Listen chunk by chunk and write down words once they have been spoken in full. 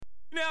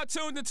Now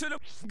tuned into the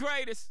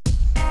greatest.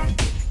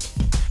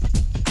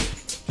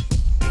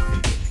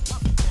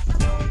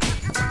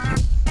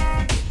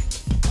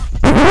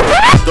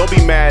 Don't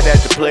be mad at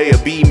the player,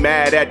 be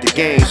mad at the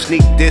game.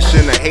 Sneak this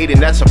and a hating,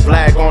 that's a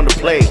flag on the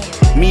play.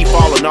 Me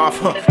falling off,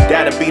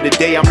 that'll be the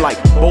day. I'm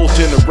like Bolt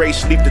in the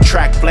race, leave the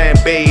track flambe.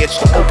 It's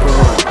the open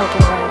run.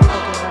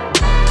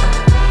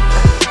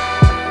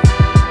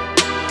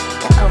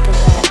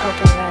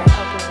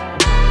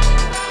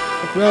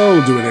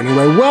 We'll do it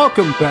anyway.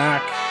 Welcome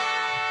back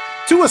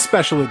to a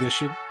special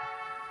edition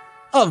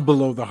of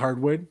Below the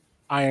Hardwood.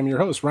 I am your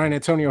host, Ryan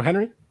Antonio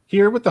Henry,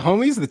 here with the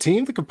homies, the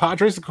team, the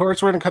compadres. Of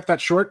course, we're going to cut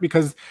that short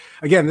because,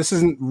 again, this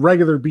isn't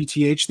regular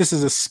BTH. This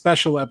is a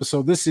special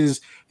episode. This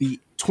is the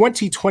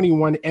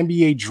 2021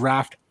 NBA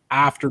Draft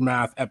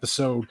Aftermath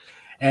episode,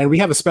 and we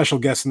have a special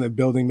guest in the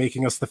building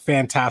making us the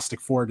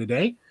Fantastic Four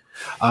today.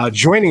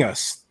 Joining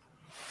us,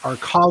 our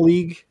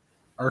colleague,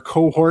 our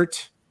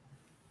cohort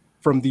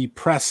from the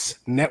Press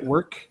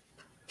Network,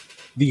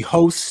 the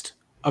host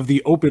of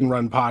the Open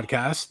Run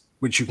podcast,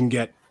 which you can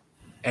get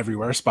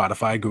everywhere,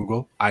 Spotify,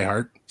 Google,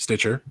 iHeart,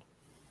 Stitcher.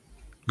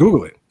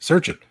 Google it,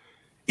 search it,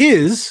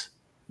 is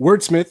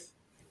wordsmith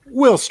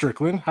Will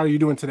Strickland. How are you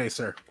doing today,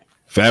 sir?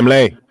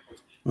 Family.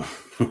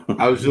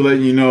 I was just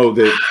letting you know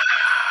that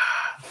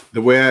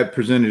the way I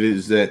presented it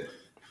is that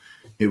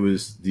it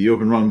was the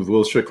Open Run with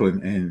Will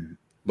Strickland and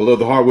Below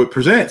the Hardwood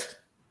presents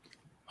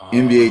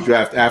NBA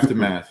Draft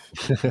Aftermath.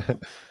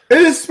 It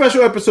is a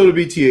special episode of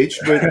BTH,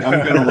 but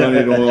I'm going to run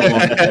it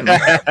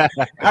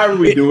on. How do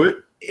we do it?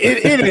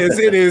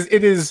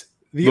 It is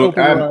the Look,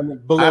 Open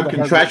Run. I'm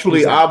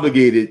contractually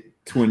obligated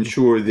to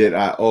ensure that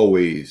I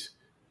always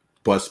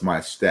bust my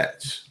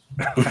stats.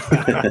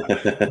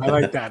 I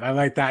like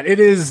that. It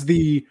is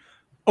the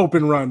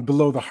Open Run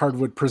Below the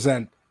Hardwood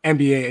present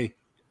NBA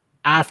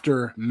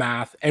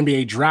Aftermath,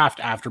 NBA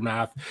Draft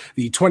Aftermath.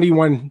 The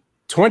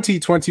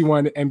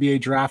 2021 NBA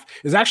Draft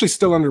is actually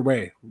still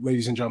underway,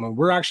 ladies and gentlemen.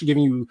 We're actually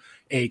giving you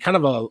a kind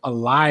of a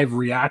live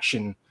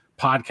reaction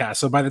podcast.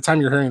 So by the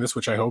time you're hearing this,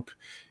 which I hope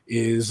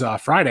is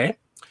Friday,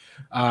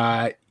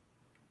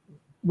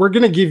 we're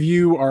going to give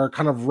you our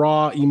kind of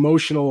raw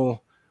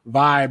emotional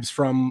vibes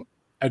from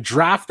a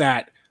draft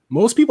that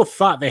most people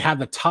thought they had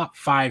the top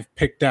 5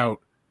 picked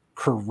out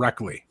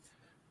correctly.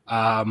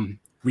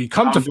 We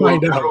come to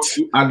find out.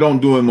 I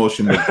don't do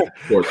emotional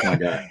sports, my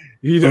guy.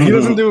 He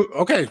doesn't do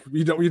okay.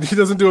 He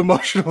doesn't do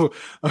emotional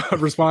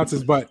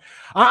responses, but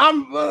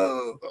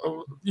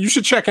you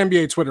should check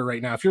NBA Twitter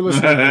right now if you're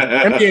listening.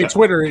 NBA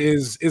Twitter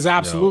is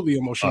absolutely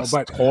emotional,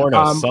 but torn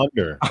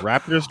asunder.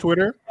 Raptors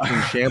Twitter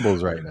in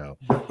shambles right now.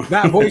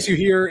 That voice you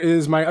hear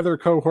is my other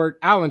cohort,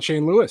 Alan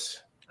Shane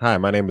Lewis. Hi,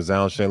 my name is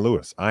Alan Shane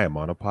Lewis. I am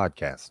on a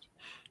podcast,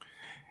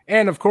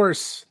 and of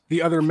course,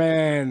 the other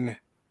man,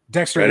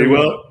 Dexter. Ready,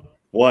 Will?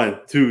 1,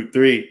 2,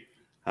 3.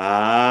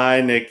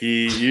 Hi, Nikki.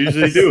 You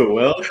usually do it,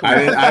 Will. I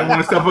didn't want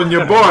to step on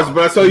your bars,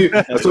 but I saw you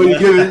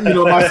giving,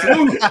 my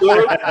salute.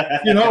 So, I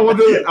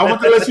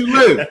want to let you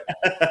live.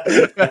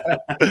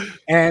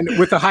 And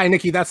with the hi,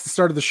 Nikki, that's the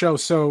start of the show.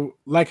 So,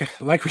 like we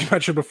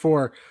mentioned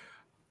before,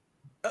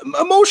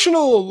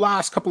 emotional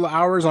last couple of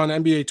hours on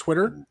NBA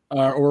Twitter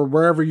or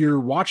wherever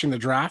you're watching the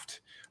draft.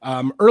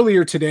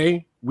 Earlier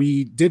today,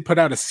 we did put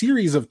out a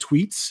series of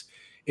tweets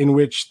in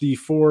which the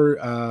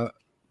 4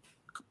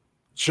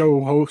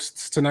 show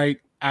hosts tonight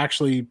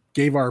actually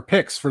gave our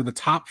picks for the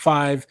top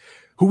 5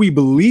 who we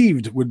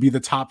believed would be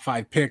the top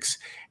 5 picks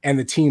and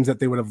the teams that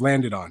they would have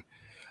landed on.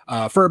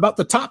 For about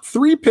the top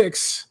 3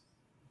 picks,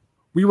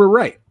 we were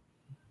right.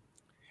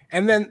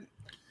 And then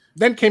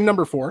came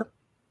number 4.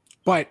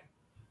 But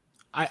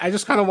I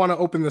just kind of want to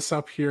open this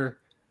up here.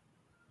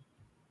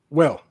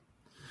 Will.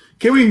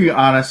 Can we be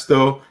honest,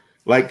 though?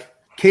 Like,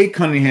 Cade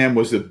Cunningham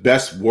was the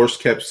best,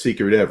 worst-kept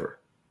secret ever.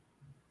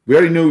 We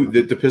already knew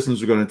that the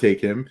Pistons were going to take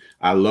him.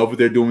 I love what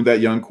they're doing with that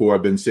young core.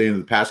 I've been saying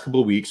the past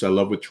couple of weeks. I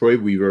love what Troy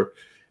Weaver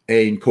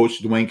and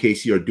Coach Dwayne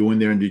Casey are doing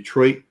there in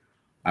Detroit.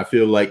 I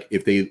feel like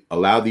if they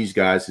allow these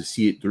guys to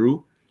see it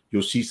through,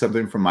 you'll see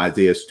something from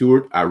Isaiah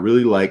Stewart. I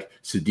really like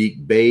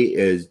Saddiq Bey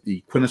as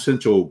the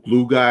quintessential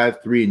glue guy,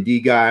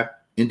 3-and-D guy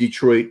in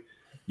Detroit.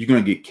 You're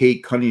going to get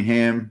Cade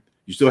Cunningham.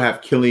 You still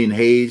have Killian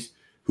Hayes,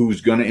 who's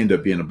going to end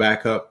up being a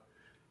backup.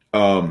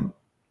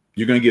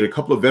 You're going to get a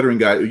couple of veteran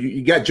guys.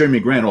 You got Jeremy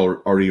Grant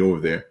already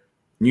over there.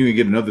 You're going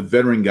to get another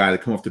veteran guy to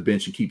come off the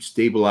bench and keep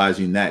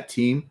stabilizing that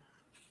team.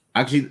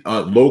 Actually,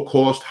 a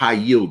low-cost,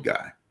 high-yield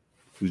guy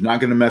who's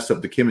not going to mess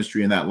up the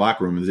chemistry in that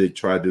locker room as they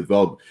try to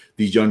develop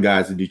these young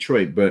guys in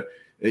Detroit. But,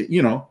 I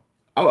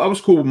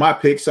was cool with my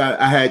picks.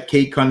 I had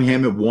Cade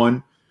Cunningham at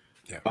 1.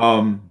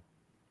 Yeah.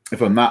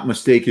 If I'm not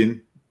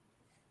mistaken,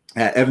 I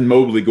had Evan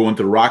Mobley going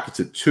to the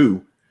Rockets at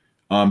 2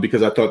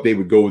 because I thought they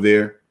would go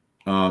there.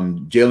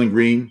 Jalen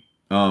Green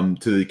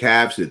to the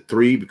Cavs at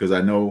 3 because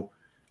I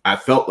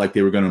felt like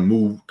they were going to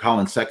move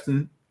Colin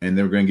Sexton and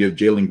they were going to give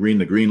Jalen Green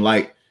the green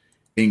light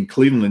in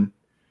Cleveland.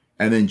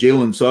 And then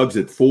Jalen Suggs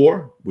at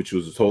 4, which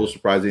was a total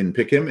surprise they didn't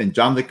pick him. And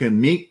Jonathan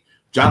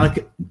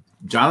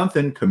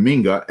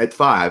Kuminga at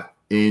 5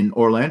 in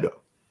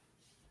Orlando.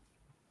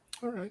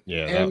 All right.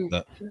 Yeah,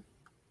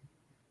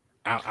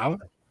 Alan?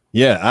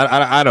 Yeah,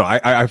 I don't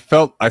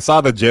know. I saw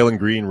the Jalen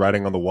Green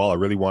writing on the wall. I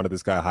really wanted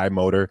this guy, high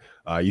motor.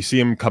 You see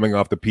him coming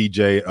off the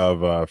PJ of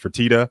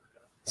Fertitta,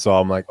 so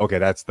I'm like, okay,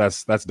 that's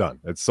done.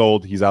 It's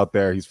sold. He's out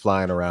there. He's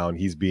flying around.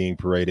 He's being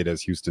paraded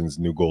as Houston's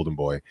new golden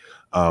boy.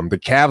 The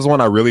Cavs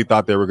one, I really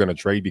thought they were going to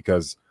trade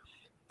because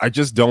I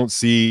just don't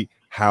see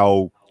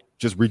how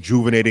just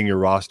rejuvenating your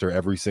roster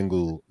every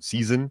single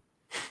season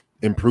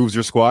improves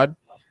your squad.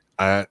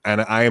 And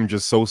I am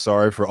just so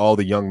sorry for all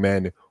the young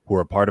men who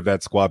are part of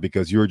that squad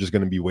because you're just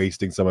going to be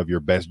wasting some of your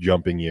best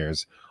jumping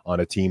years on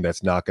a team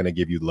that's not going to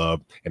give you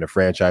love and a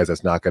franchise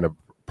that's not going to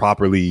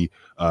properly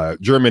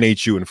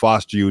germinate you and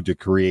foster you to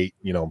create,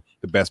 the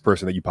best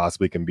person that you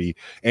possibly can be.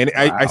 And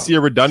wow. I see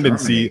a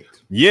redundancy.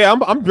 Germinate. Yeah,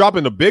 I'm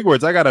dropping the big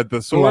words. I got a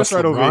thesaurus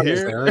right over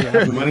here.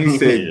 When he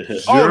said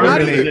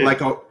germinate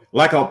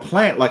like a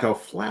plant, like a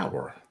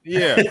flower.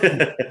 Yeah.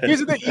 Here's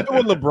the thing. Even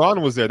when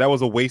LeBron was there, that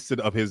was a wasted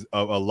of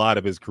a lot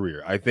of his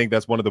career. I think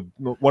that's one of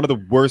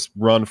the worst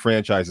run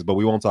franchises, but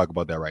we won't talk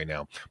about that right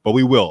now. But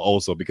we will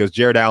also because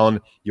Jared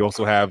Allen, you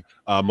also have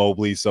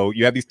Mobley. So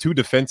you have these two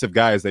defensive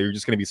guys that you're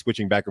just going to be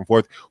switching back and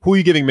forth. Who are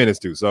you giving minutes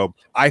to? So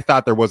I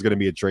thought there was going to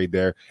be a trade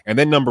there. And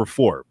then number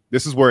 4,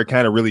 this is where it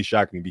kind of really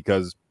shocked me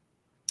because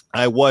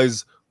I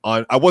wasn't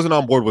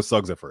on board with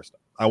Suggs at first.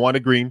 I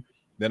wanted Green,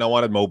 then I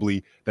wanted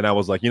Mobley. Then I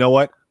was like, you know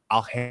what?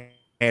 I'll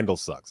handle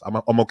Suggs.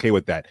 I'm okay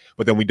with that.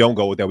 But then we don't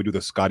go with that. We do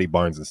the Scotty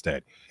Barnes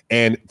instead.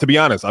 And to be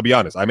honest, I'll be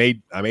honest. I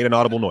made an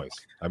audible noise.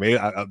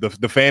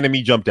 The fan in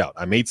me jumped out.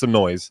 I made some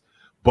noise.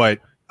 But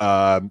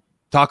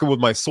talking with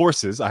my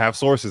sources, I have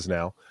sources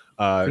now.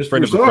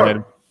 Friend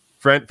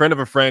of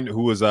a friend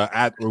who was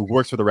who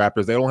works for the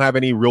Raptors. They don't have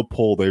any real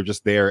pull. They're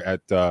just there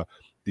at the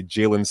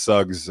Jalen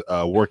Suggs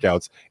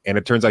workouts. And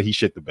it turns out he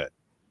shit the bed.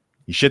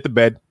 He shit the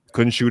bed.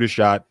 Couldn't shoot a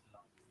shot.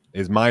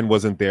 His mind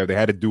wasn't there. They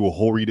had to do a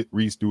whole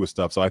redo of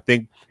stuff. So I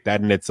think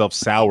that in itself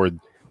soured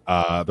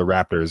the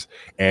Raptors.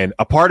 And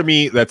a part of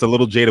me that's a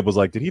little jaded was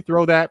like, did he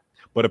throw that?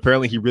 But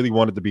apparently he really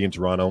wanted to be in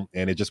Toronto,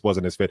 and it just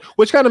wasn't his fit,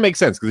 which kind of makes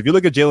sense. Because if you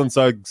look at Jalen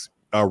Suggs'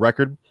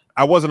 record,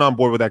 I wasn't on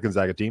board with that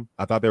Gonzaga team.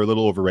 I thought they were a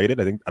little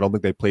overrated. I don't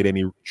think they played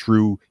any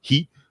true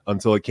heat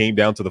until it came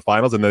down to the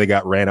finals, and then they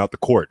got ran out the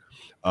court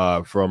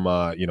from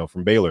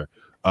Baylor.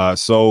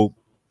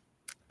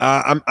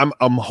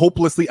 I'm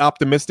hopelessly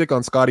optimistic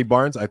on Scotty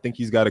Barnes. I think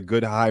he's got a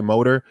good high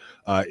motor.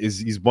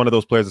 He's one of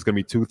those players that's going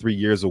to be 2-3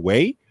 years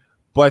away.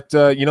 But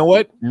you know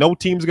what? No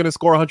team's going to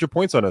score 100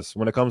 points on us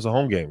when it comes to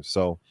home games.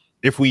 So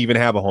if we even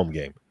have a home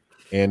game,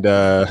 and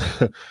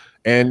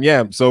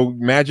yeah, so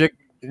Magic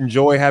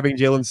enjoy having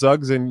Jalen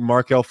Suggs and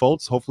Markelle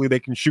Fultz. Hopefully they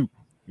can shoot.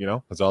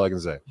 That's all I can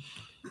say.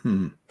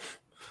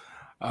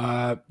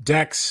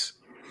 Dex,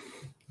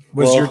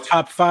 was your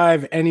top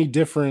 5 any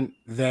different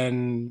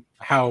than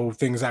how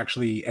things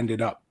actually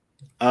ended up?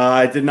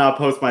 I did not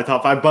post my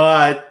top 5,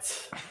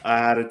 but I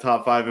had a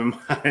top 5 in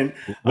mind.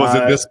 Was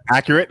it this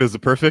accurate? Was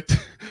it perfect?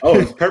 Oh,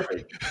 it's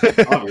perfect.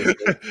 Obviously.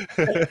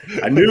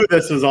 I knew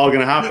this was all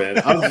going to happen.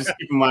 I was just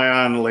keeping my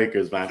eye on the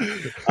Lakers, man.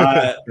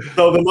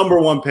 So the number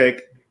 1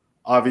 pick,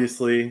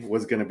 obviously,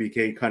 was going to be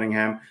Cade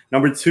Cunningham.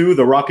 Number 2,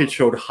 the Rockets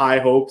showed high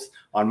hopes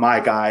on my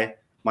guy,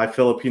 my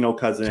Filipino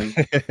cousin,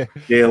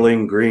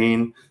 Jalen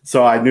Green.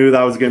 So I knew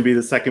that was going to be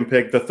the second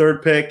pick. The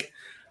third pick,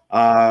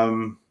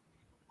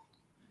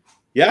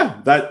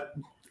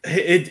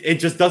 it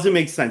just doesn't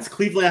make sense.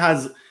 Cleveland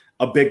has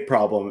a big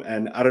problem,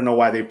 and I don't know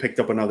why they picked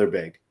up another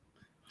big.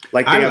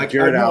 Like they have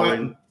Jared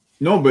Allen.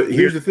 No, but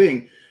here's the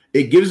thing.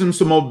 It gives them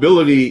some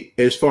mobility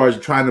as far as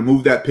trying to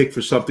move that pick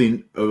for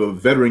something of a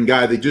veteran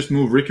guy. They just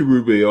moved Ricky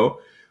Rubio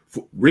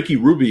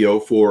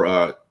for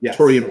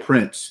Taurean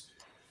Prince.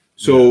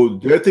 So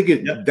they're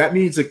thinking that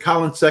means that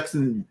Colin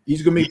Sexton,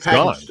 he's going to be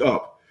packaged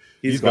up.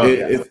 He's gone.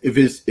 If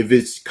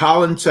it's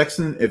Colin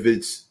Sexton,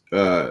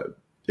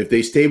 if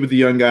they stay with the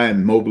young guy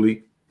and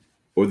Mobley,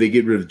 or they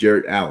get rid of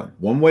Jared Allen,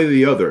 one way or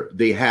the other,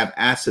 they have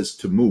assets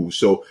to move.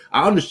 So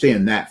I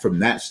understand that from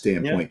that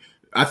standpoint. Yeah.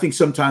 I think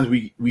sometimes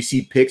we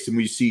see picks and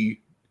we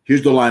see,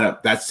 here's the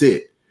lineup. That's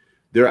it.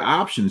 There are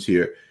options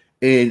here.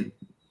 And,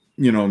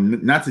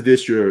 not to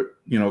diss your,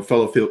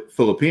 fellow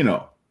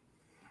Filipino,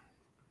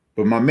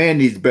 but my man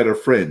needs better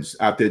friends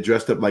out there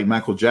dressed up like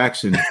Michael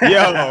Jackson.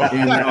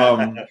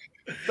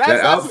 That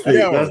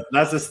outfit.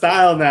 That's a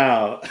style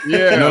now.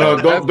 Yeah. No,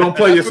 don't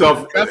play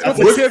yourself. That's what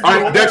the kids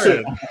are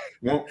Dexter.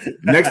 Well,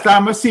 next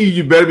time I see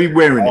you better be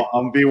wearing it.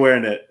 I'm be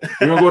wearing it.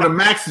 We're gonna go to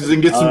Max's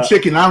and get some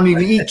chicken. I don't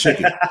even eat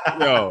chicken.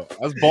 Yo,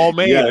 that's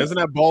Balmain. Yes. Isn't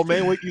that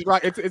Balmain? He's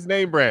right. It's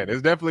name brand.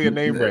 It's definitely a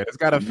name brand. It's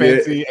got a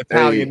fancy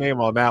Italian name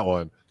on that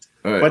one.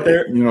 But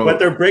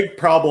their big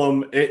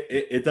problem,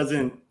 it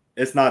doesn't.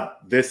 It's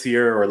not this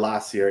year or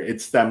last year.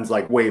 It stems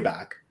like way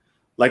back.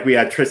 Like we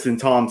had Tristan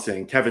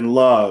Thompson, Kevin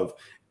Love,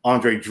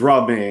 Andre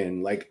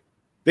Drummond. Like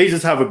they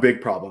just have a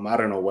big problem. I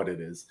don't know what it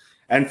is.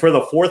 And for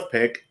the fourth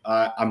pick,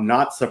 I'm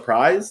not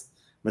surprised.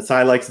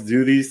 Masai likes to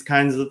do these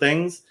kinds of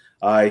things.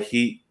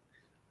 He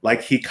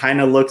kind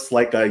of looks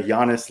like a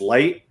Giannis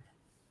light.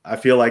 I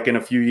feel like in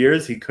a few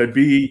years he could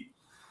be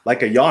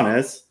like a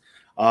Giannis.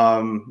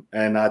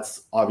 And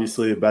that's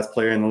obviously the best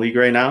player in the league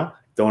right now.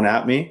 don't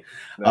at me.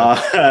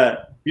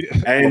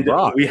 And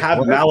we have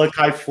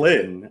Malachi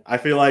Flynn. I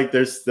feel like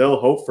there's still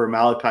hope for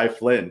Malachi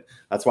Flynn.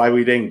 That's why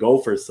we didn't go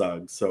for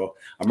Suggs. So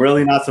I'm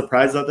really not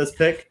surprised at this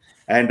pick.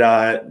 And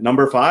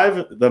number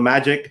 5, the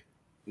Magic,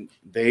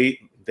 they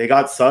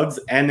got Suggs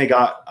and they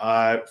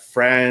got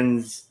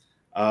Franz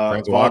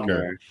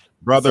Wagner.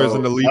 Brothers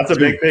in the league. That's a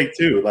big pick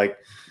too. Like,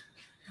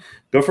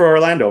 go for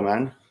Orlando,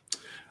 man.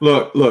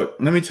 Look,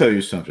 let me tell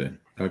you something,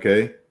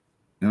 okay?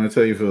 I'm going to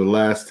tell you for the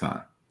last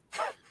time,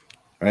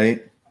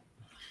 right?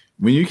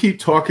 When you keep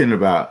talking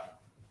about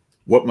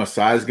what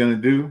Masai is going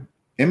to do,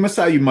 and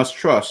Masai you must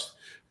trust,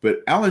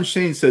 but Alan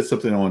Shane said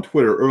something on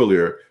Twitter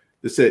earlier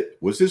that said,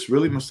 was this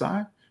really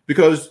Masai?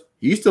 Because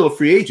he's still a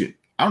free agent.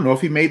 I don't know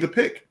if he made the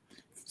pick.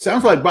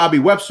 Sounds like Bobby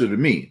Webster to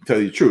me, to tell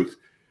you the truth.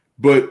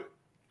 But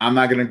I'm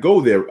not going to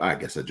go there. I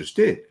guess I just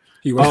did.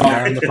 He was the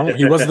guy on the phone.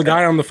 He was the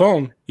guy on the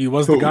phone. He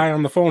was the guy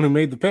on the phone who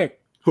made the pick.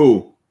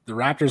 Who? The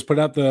Raptors put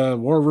out the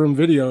War Room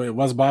video. It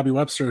was Bobby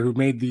Webster who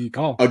made the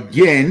call.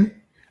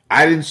 Again,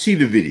 I didn't see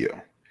the video.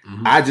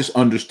 Mm-hmm. I just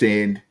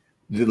understand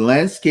the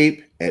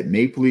landscape at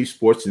Maple Leaf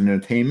Sports and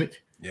Entertainment.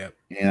 Yep.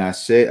 And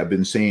I've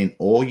been saying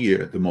all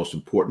year, the most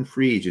important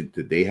free agent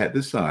that they had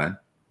to sign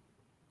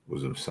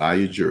was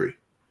Masai Ujiri.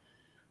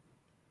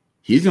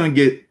 He's going to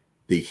get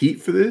the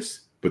heat for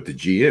this, but the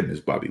GM is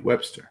Bobby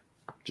Webster.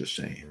 Just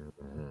saying.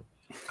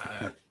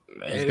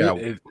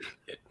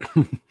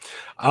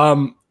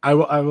 I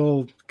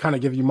will kind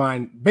of give you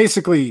mine.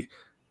 Basically,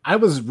 I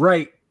was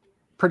right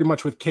pretty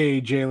much with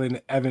K,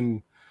 Jalen,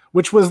 Evan,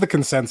 which was the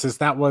consensus.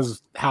 That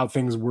was how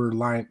things were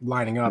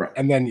lining up. Right.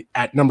 And then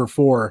at number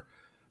 4,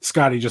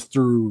 Scotty just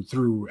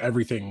threw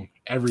everything.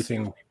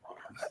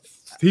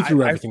 He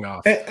threw everything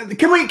off.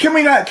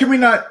 Can we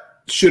not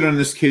shit on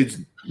this kid's?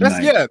 That's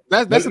the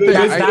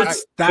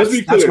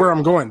thing. That's where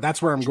I'm going.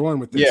 That's where I'm going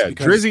with this. Yeah,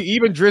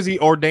 Drizzy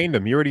ordained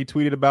him. You already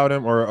tweeted about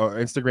him or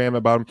Instagram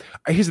about him.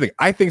 Here's the thing.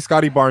 I think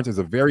Scotty Barnes is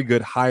a very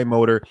good high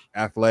motor,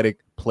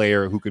 athletic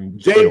player who can.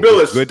 Jay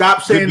Billis,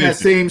 stop saying that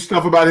same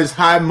stuff about his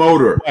high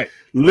motor. Right.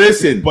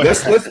 Listen,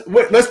 let's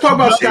talk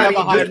about Scotty.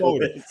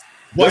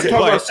 Let's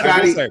talk about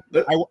Scotty.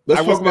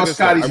 Let's talk about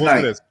Scotty's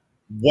night.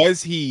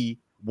 Was he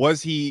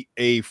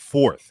a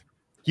 4th?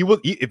 He was.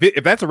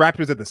 If that's a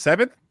Raptors at the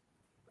 7th.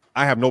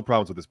 I have no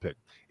problems with this pick.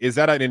 Is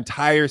that an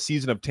entire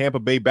season of Tampa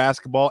Bay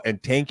basketball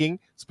and tanking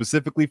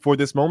specifically for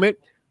this moment?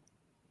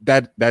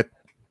 That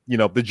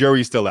the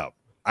jury's still out.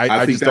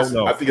 I just don't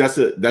know. I think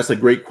that's a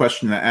great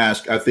question to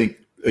ask. I think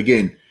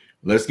again,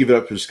 let's give it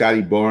up to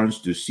Scotty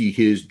Barnes to see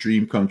his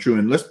dream come true.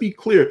 And let's be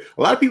clear,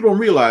 a lot of people don't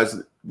realize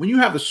that when you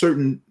have a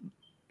certain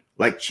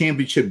like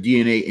championship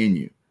DNA in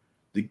you,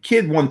 the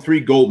kid won 3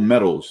 gold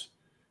medals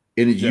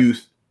in his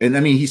youth, and I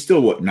mean he's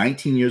still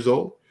 19 years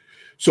old.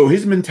 So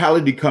his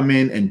mentality to come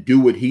in and do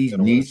what he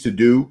needs to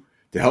do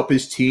to help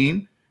his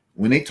team.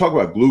 When they talk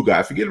about glue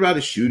guy, forget about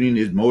his shooting,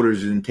 his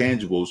motors, his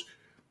intangibles.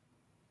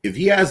 If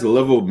he has the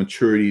level of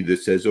maturity that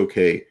says,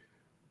 okay,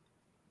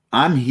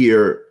 I'm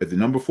here at the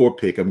number 4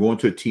 pick. I'm going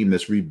to a team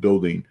that's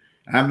rebuilding.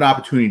 I have an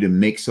opportunity to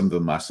make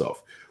something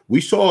myself.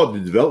 We saw the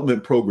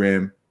development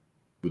program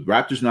with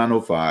Raptors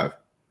 905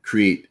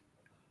 create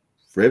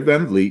Fred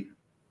VanVleet,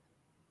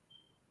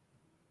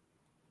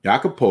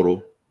 Jakob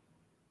Poeltl,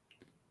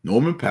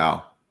 Norman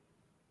Powell,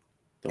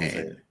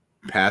 and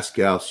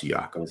Pascal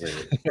Siakam.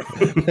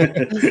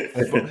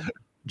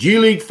 G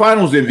League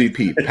Finals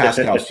MVP,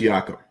 Pascal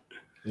Siakam.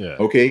 Yeah.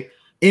 Okay.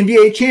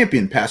 NBA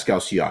champion, Pascal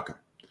Siakam.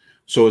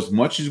 So as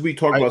much as we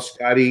talk about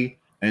Scotty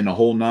and the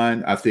whole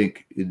 9, I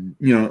think, and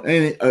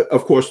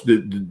of course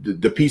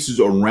the pieces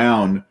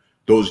around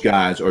those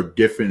guys are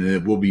different, and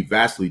it will be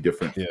vastly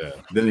different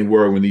than they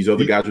were when these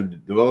other guys were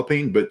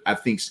developing. But I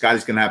think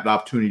Scotty's going to have the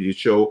opportunity to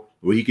show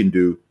what he can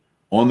do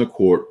on the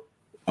court.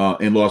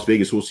 In Las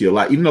Vegas, we'll see a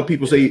lot. Even though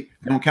people say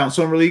they don't count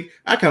Summer League,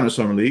 I counted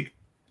Summer League.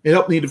 It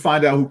helped me to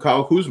find out who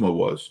Kyle Kuzma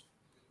was.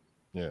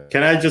 Yeah.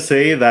 Can I just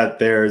say that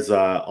there's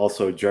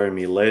also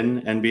Jeremy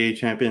Lin, NBA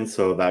champion,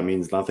 so that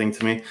means nothing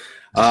to me.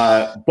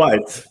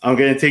 But I'm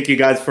going to take you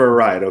guys for a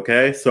ride,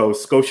 okay? So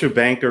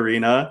Scotiabank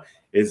Arena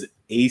is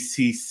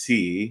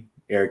ACC,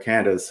 Air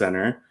Canada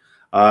Center.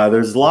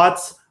 There's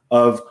lots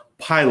of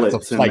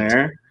pilots in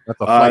there.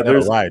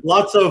 There's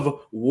lots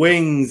of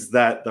wings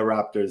that the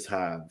Raptors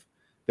have.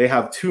 They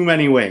have too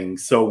many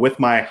wings. So with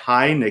my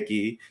high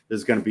Nikki,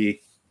 there's going to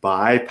be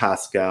bye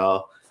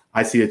Pascal.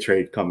 I see a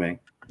trade coming.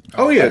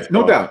 Oh yeah,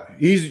 no doubt.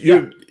 He's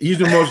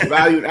the most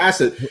valued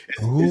asset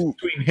between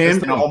him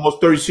and an almost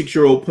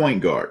 36-year-old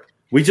point guard.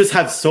 We just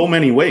have so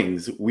many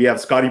wings. We have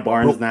Scotty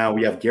Barnes now.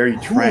 We have Gary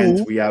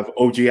Trent. We have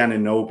OG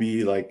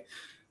Anunoby.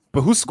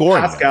 But who's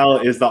scoring? Pascal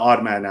is the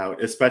odd man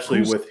out,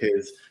 especially with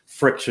his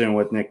friction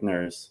with Nick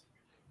Nurse.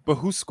 But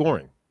who's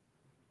scoring?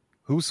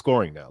 Who's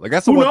scoring now?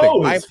 That's the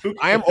one thing.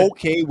 I am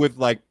okay with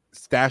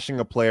stashing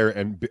a player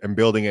and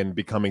building and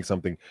becoming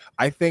something.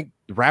 I think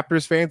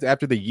Raptors fans,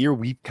 after the year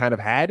we've kind of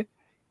had,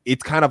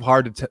 it's kind of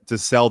hard to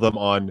sell them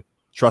on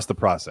trust the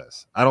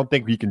process. I don't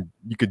think you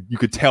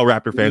could tell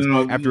Raptor fans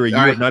after a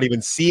year of not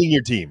even seeing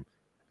your team.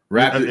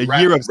 Raptors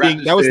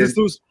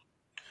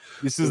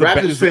This is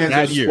Raptors fans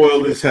are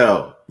spoiled as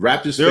hell.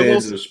 Raptors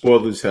fans are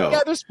spoiled as hell.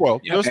 Yeah, they're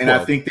spoiled. And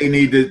I think they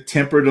need to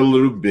temper it a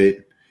little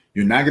bit.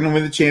 You're not going to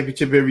win the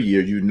championship every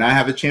year. You not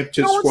have a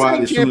championship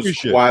squad as soon as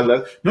squad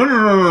left.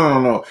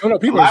 No.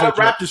 People a lot of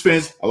Raptors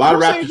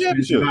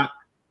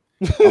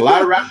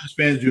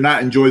fans do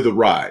not enjoy the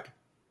ride.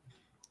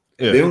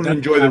 Yeah. They don't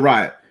enjoy the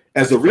ride.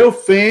 As a real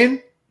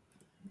fan,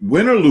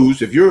 win or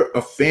lose, if you're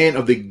a fan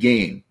of the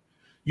game,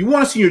 you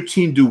want to see your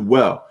team do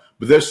well.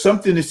 But there's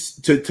something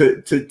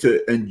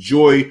to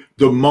enjoy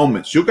the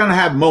moments. You're going to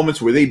have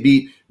moments where they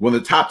beat one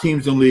of the top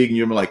teams in the league, and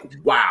you're like,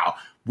 wow,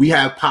 we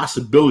have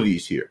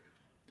possibilities here.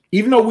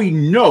 Even though we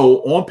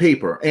know on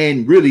paper,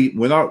 and really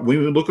when we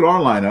look at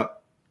our lineup,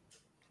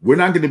 we're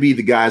not going to be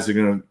the guys that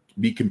are going to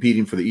be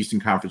competing for the Eastern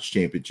Conference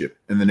Championship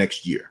in the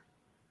next year,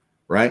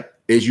 right?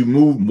 As you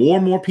move more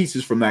and more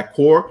pieces from that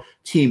core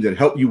team that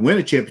helped you win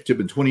a championship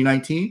in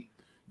 2019,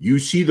 you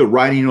see the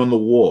writing on the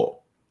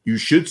wall. You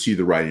should see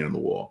the writing on the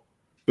wall.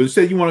 But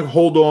instead, you want to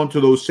hold on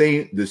to the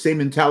same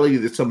mentality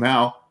that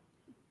somehow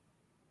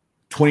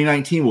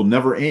 2019 will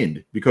never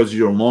end because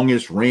you're the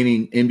longest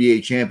reigning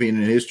NBA champion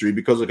in history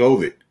because of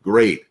COVID.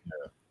 Great.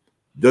 Yeah.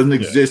 Doesn't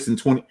exist in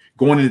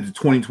going into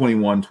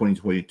 2021,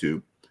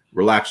 2022.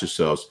 Relax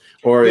yourselves.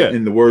 Or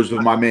in the words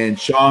of my man,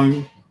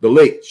 Sean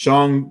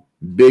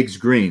Biggs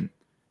Green,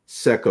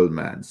 Seckle,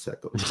 man,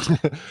 Seckle.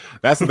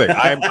 That's the thing.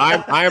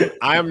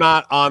 I am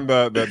not on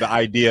the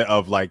idea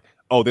of like,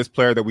 oh, this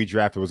player that we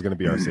drafted was going to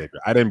be our savior.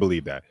 I didn't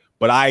believe that.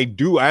 But I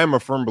am a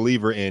firm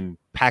believer in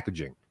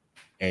packaging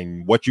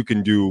and what you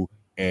can do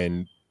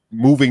and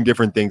moving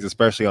different things,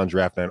 especially on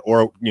draft night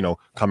or,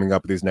 coming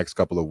up these next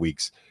couple of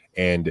weeks.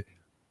 And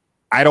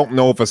I don't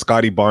know if a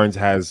Scotty Barnes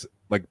has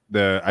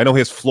I know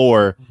his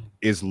floor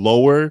is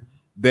lower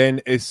than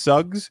is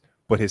Suggs,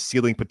 but his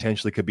ceiling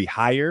potentially could be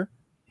higher.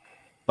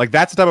 Like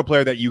that's the type of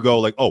player that you go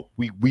like, oh,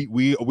 we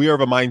are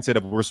of a mindset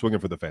of we're swinging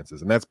for the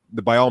fences. And that's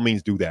by all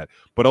means do that.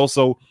 But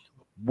also,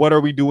 what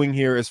are we doing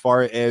here as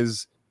far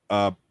as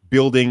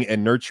building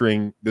and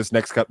nurturing this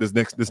next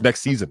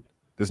season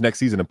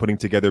and putting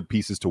together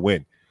pieces to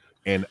win?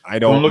 And I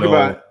don't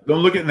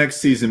look at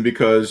next season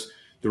because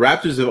the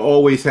Raptors have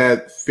always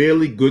had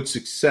fairly good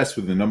success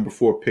with the number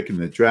 4 pick in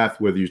the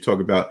draft, whether you talk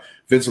about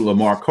Vincent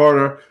Lamar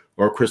Carter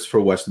or Christopher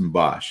Weston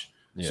Bosch.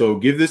 Yeah. So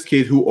give this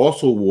kid who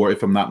also wore,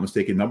 if I'm not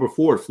mistaken, number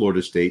 4 at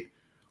Florida State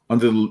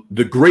under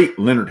the great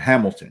Leonard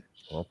Hamilton.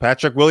 Well,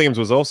 Patrick Williams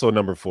was also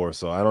number 4,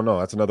 so I don't know.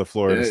 That's another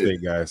Florida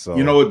State guy. So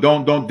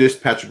don't diss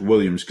Patrick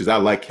Williams because I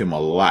like him a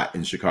lot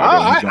in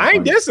Chicago. I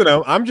ain't dissing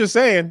him. I'm just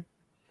saying.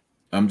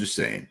 I'm just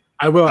saying.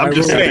 I'm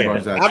just saying.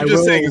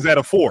 Is that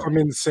a 4?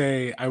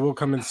 I will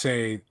come and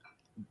say,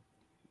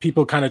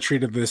 people kind of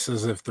treated this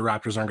as if the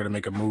Raptors aren't going to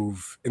make a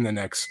move in the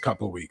next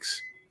couple of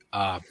weeks.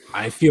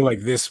 I feel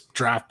like this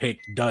draft pick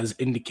does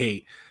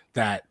indicate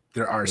that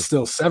there are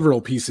still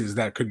several pieces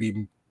that could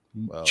be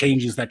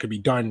changes that could be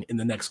done in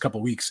the next couple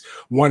of weeks.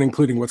 One,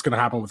 including what's going to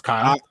happen with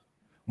Kyle.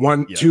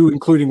 Two,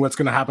 including what's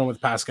going to happen with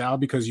Pascal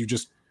because you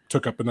just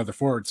took up another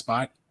forward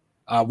spot.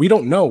 We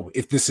don't know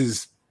if this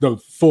is the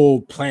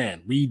full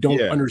plan. We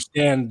don't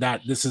understand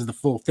that this is the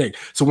full thing.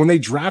 So when they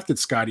drafted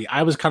Scotty,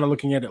 I was kind of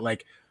looking at it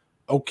like,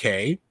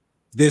 okay,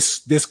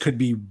 this could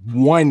be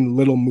one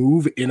little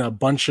move in a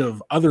bunch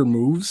of other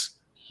moves.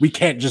 We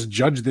can't just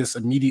judge this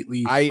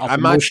immediately off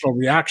emotional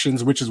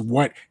reactions, which is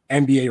what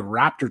NBA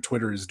Raptor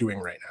Twitter is doing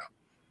right now.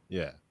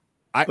 Yeah.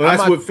 I'm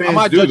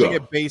not judging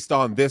it based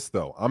on this,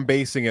 though. I'm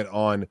basing it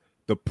on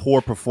the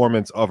poor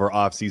performance of our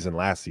offseason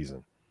last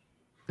season.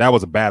 That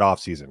was a bad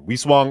offseason. We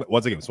swung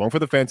for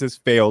the fences,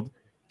 failed,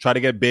 tried to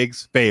get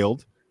bigs,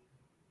 failed.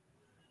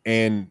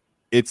 And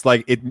it's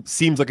like it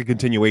seems like a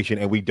continuation,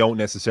 and we don't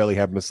necessarily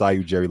have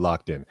Masai Ujiri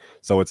locked in.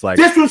 So it's like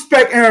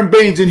disrespect Aaron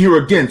Baines in here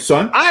again,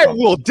 son. I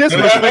will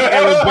disrespect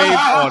Aaron Baines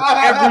on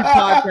every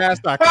podcast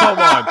I come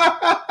on.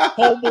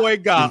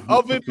 Homeboy got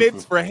oven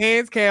mitts for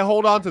hands, can't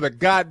hold on to the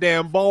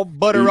goddamn ball,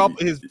 butter up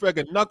his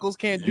freaking knuckles,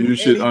 can't do. You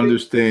should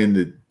understand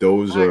that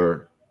those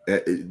are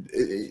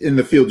in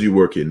the field you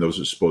work in. Those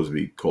are supposed to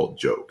be called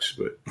jokes,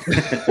 but.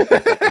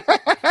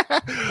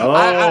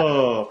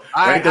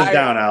 Write this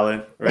down,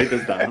 Alan. Write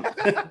this down.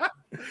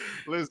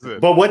 Listen,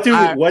 but what do the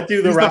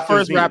Raptors the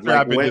first Raptor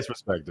I've been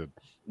disrespected?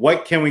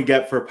 What can we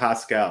get for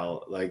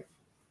Pascal? Like,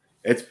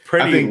 it's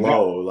pretty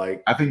low.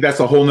 I think that's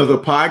a whole nother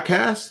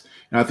podcast,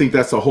 and I think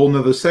that's a whole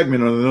nother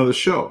segment on another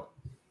show.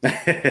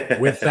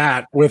 With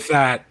that,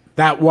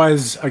 that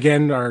was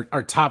again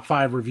our top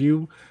 5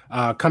 review.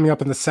 Coming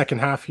up in the second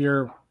half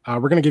here,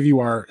 we're going to give you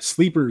our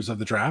sleepers of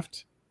the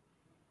draft,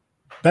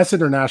 best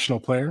international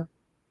player,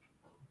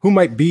 who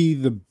might be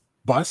the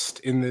bust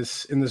in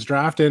this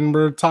draft, and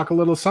we'll talk a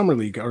little Summer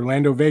League,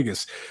 Orlando,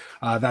 Vegas.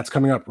 That's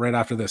coming up right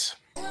after this.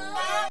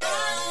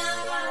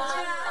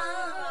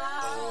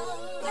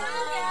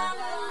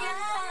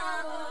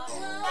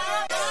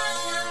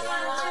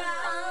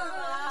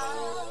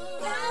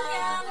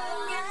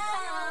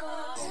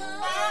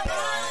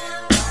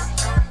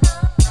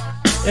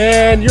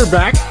 And you're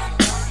back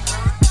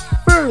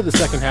for the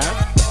second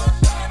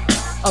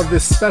half of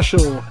this special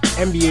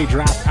NBA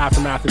Draft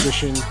Aftermath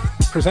edition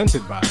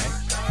presented by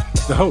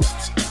the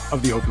hosts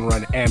of The Open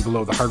Run and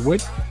Below the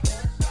Hardwood.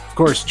 Of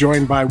course,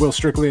 joined by Will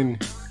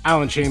Strickland,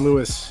 Alan Shane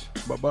Lewis,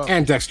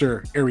 and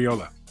Dexter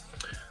Areola.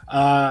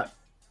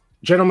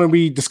 Gentlemen,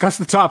 we discussed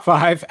the top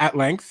 5 at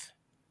length,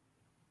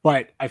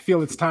 but I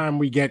feel it's time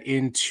we get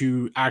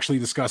into actually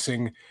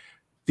discussing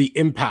the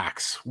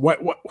impacts.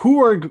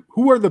 Who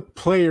are the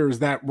players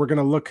that we're going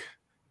to look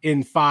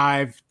in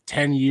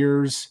 5-10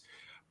 years?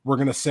 We're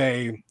going to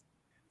say,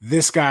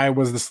 this guy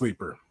was the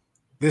sleeper.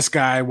 This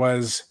guy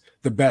was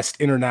the best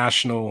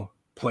international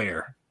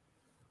player,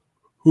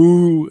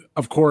 who,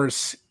 of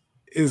course,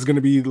 is going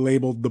to be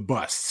labeled the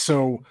bust.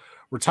 So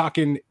we're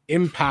talking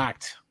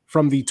impact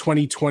from the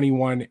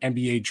 2021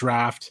 NBA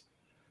draft.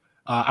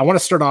 I want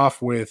to start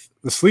off with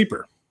the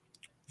sleeper,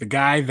 the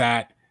guy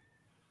that,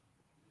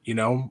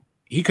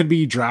 he could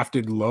be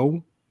drafted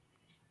low,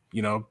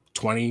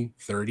 20,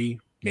 30,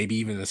 maybe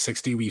even the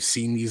 60. We've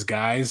seen these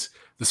guys.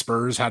 The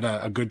Spurs had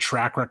a good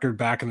track record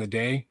back in the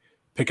day,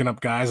 picking up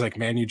guys like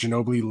Manu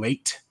Ginobili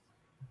late.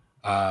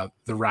 The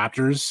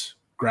Raptors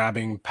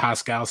grabbing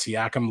Pascal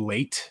Siakam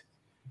late.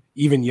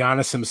 Even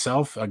Giannis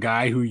himself, a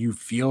guy who you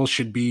feel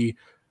should be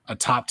a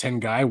top 10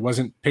 guy,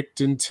 wasn't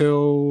picked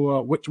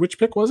until which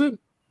pick was it?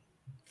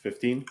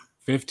 15.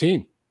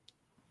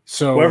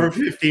 So whoever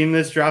 15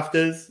 this draft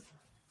is,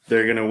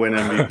 they're going to win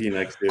MVP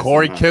next year.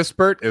 Corey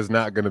Kispert is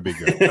not going to be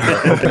good.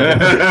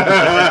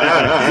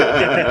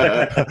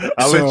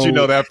 I'll let you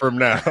know that from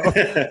now.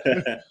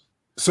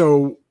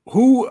 So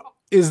who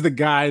is the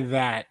guy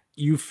that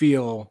you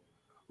feel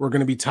we're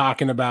going to be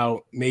talking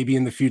about maybe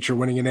in the future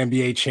winning an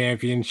NBA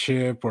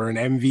championship or an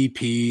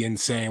MVP and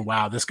saying,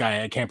 wow, this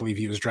guy, I can't believe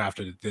he was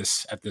drafted at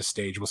this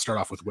stage? We'll start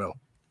off with Will.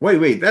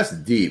 Wait, that's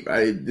deep.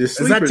 The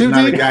sleeper's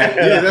not deep? A guy.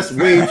 Yeah, that's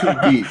way too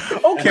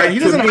deep. Okay, he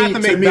doesn't have to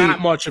make that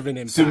much of an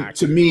impact.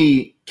 To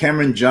me,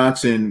 Cameron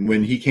Johnson,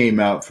 when he came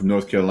out from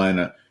North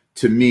Carolina,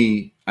 to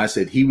me, I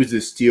said he was the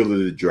steal of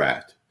the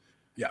draft.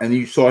 Yeah. And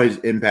you saw his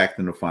impact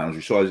in the finals.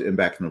 You saw his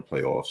impact in the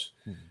playoffs.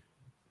 Mm-hmm.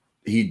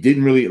 He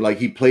didn't really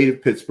he played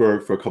at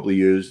Pittsburgh for a couple of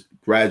years,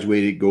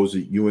 graduated, goes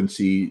to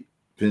UNC,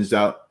 finished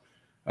out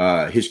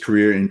his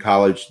career in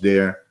college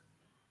there.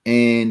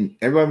 And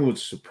everyone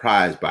was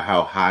surprised by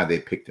how high they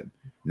picked him.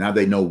 Now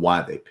they know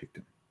why they picked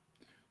him.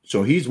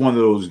 So he's one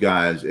of those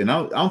guys. And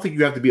I don't think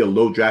you have to be a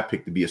low draft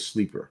pick to be a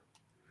sleeper.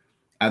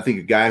 I think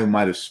a guy who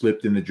might have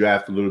slipped in the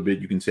draft a little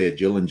bit, you can say a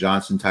Jalen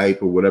Johnson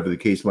type or whatever the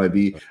case might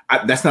be.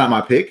 That's not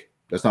my pick.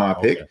 That's not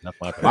my pick.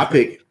 That's my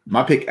pick.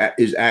 My pick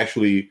is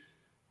actually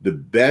the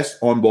best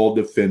on-ball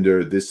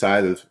defender this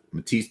side of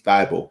Matisse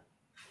Thybulle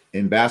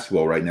in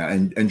basketball right now,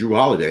 and Drew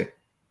Holiday,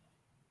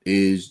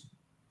 is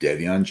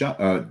Davion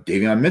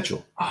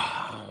Mitchell.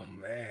 Oh,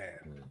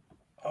 man.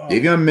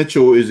 Davion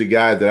Mitchell is a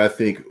guy that I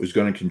think is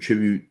going to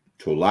contribute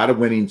to a lot of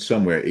winning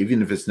somewhere,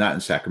 even if it's not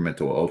in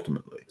Sacramento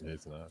ultimately.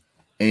 It's not.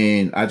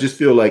 And I just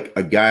feel like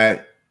a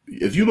guy,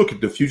 if you look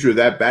at the future of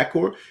that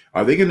backcourt,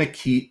 are they going to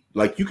keep,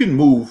 you can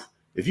move,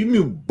 if you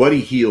move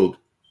Buddy Hield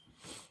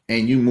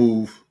and you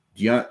move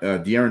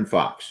De'Aaron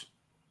Fox,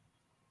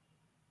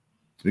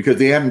 because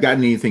they haven't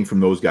gotten anything from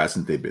those guys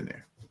since they've been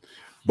there.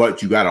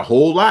 But you got a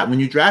whole lot when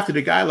you drafted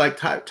a guy like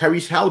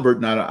Tyrese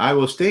Halliburton out of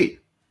Iowa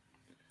State,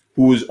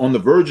 who was on the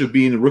verge of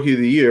being the Rookie of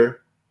the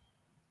Year.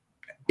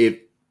 If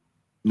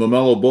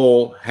LaMelo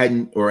Ball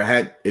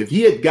if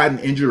he had gotten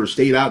injured or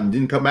stayed out and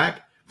didn't come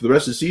back for the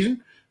rest of the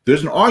season,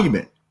 there's an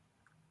argument.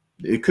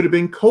 It could have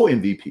been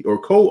co-MVP or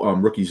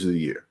co-Rookies of the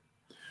Year.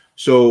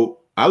 So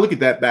I look at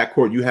that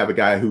backcourt. You have a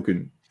guy who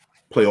can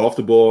play off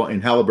the ball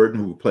in Halliburton,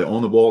 who can play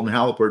on the ball in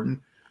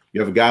Halliburton.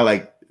 You have a guy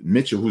like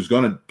Mitchell who's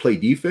going to play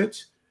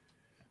defense.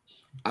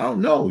 I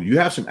don't know. You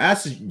have some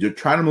assets. They're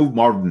trying to move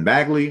Marvin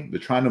Bagley. They're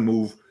trying to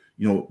move,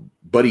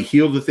 Buddy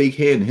Hield if they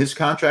can in his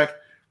contract.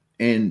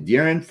 And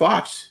De'Aaron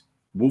Fox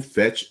will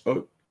fetch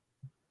a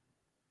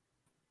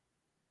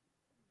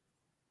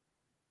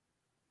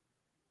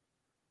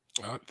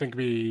I think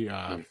we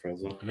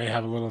may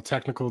have a little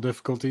technical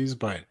difficulties,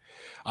 but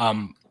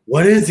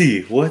what is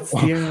he? What's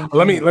the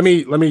let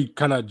me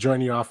kind of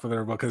join you off with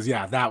there, because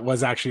that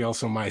was actually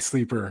also my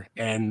sleeper,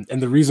 and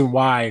the reason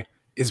why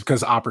is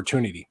because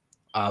opportunity.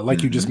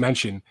 Like you just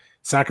mentioned,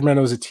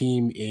 Sacramento is a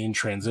team in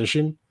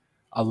transition.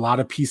 A lot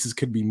of pieces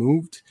could be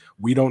moved.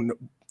 We don't.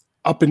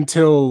 Up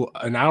until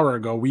an hour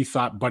ago, we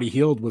thought Buddy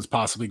Hield was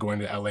possibly going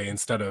to LA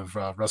instead of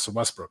Russell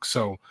Westbrook.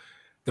 So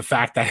the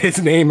fact that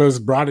his name was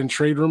brought in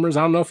trade rumors,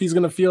 I don't know if he's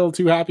going to feel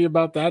too happy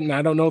about that. And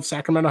I don't know if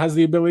Sacramento has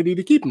the ability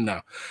to keep him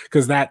now,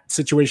 because that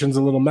situation's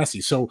a little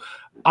messy. So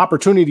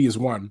opportunity is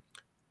one.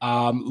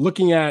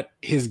 Looking at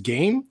his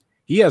game,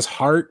 he has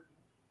heart,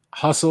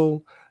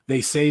 hustle.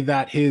 They say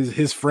that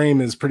his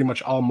frame is pretty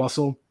much all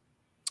muscle.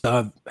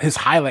 His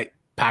highlight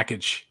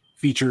package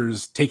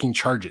features taking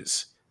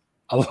charges.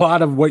 A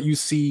lot of what you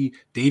see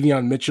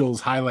Davion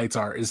Mitchell's highlights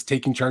is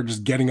taking charges,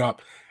 getting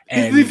up.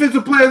 And he's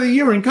defensive player of the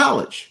year in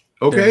college.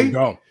 Okay. There you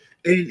go.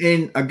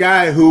 And a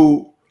guy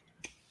who,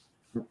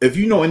 if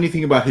you know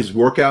anything about his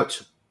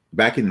workouts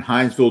back in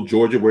Hinesville,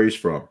 Georgia, where he's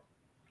from,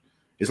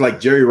 it's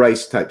like Jerry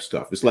Rice type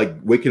stuff. It's like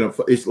waking up.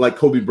 It's like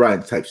Kobe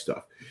Bryant type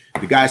stuff.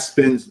 The guy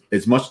spends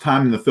as much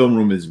time in the film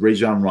room as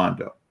Rajon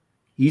Rondo.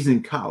 He's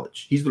in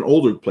college. He's an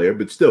older player,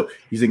 but still,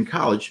 he's in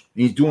college.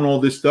 And he's doing all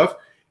this stuff.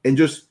 And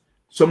just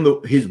some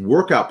of his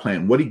workout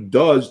plan, what he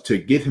does to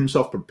get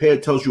himself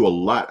prepared, tells you a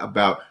lot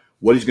about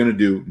what he's going to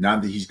do now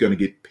that he's going to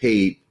get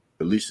paid,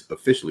 at least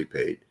officially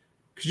paid.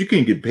 Because you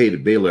couldn't get paid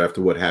at Baylor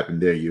after what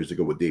happened there years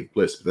ago with Dave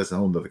Bliss. That's a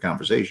whole other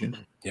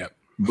conversation. Yeah.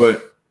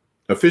 But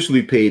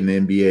officially paid in the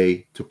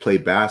NBA to play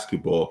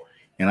basketball.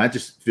 And I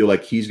just feel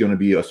like he's going to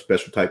be a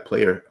special type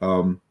player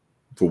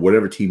for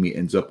whatever team he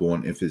ends up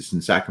on. If it's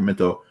in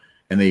Sacramento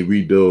and they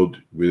rebuild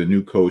with a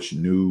new coach,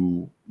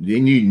 they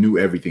need new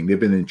everything. They've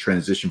been in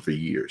transition for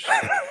years.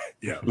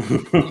 Yeah.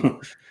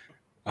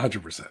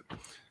 100%.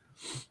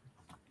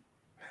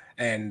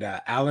 And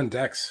Alan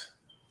Dex.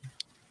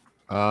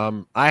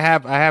 I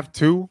have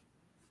two,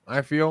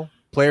 I feel,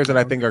 players that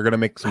I think are going to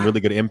make some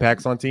really good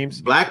impacts on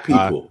teams. Black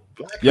people.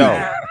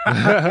 They're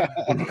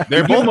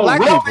both black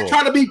people. They're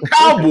trying to be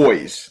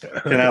cowboys.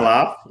 Can I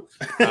laugh?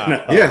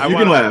 Yeah, you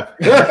can laugh.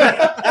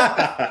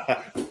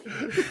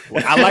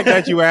 I like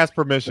that you asked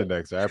permission,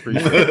 Dexter. I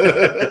appreciate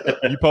it.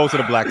 You posted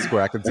a black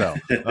square, I can tell.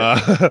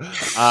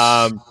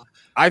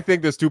 I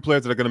think there's two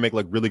players that are going to make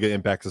like really good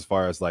impacts as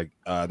far as like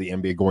the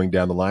NBA going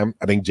down the line.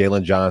 I think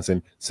Jalen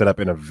Johnson set up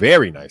in a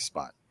very nice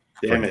spot.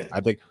 Damn it. I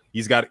think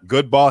he's got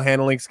good ball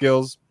handling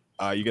skills.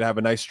 You can have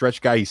a nice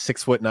stretch guy. He's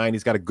 6'9".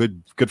 He's got a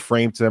good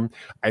frame to him.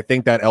 I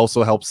think that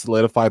also helps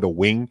solidify the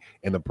wing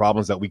and the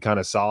problems that we kind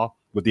of saw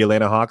with the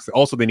Atlanta Hawks.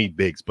 Also, they need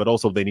bigs, but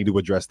also they need to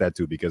address that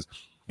too because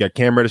you got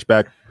Cam Reddish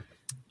back,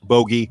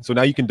 Bogey. So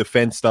now you can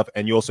defend stuff,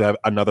 and you also have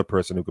another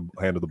person who can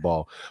handle the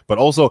ball. But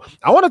also,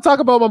 I want to talk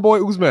about my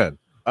boy Usman.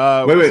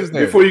 Wait.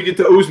 Before you get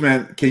to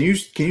Usman, can you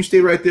stay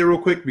right there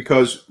real quick?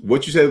 Because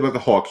what you said about the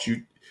Hawks,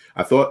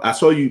 I thought I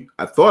saw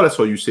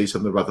you say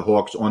something about the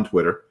Hawks on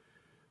Twitter.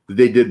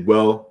 They did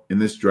well in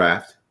this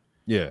draft.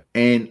 Yeah.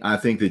 And I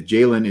think that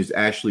Jalen is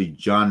actually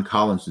John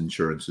Collins'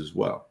 insurance as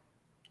well.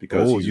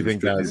 Because you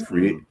think that's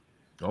free?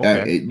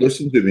 Okay.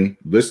 Listen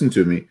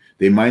to me.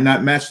 They might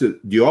not match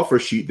the offer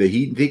sheet that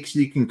he thinks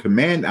he can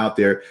command out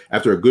there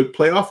after a good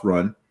playoff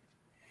run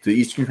to the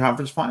Eastern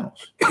Conference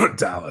Finals.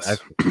 Dallas.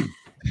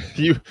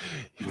 You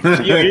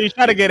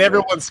try to get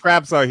everyone's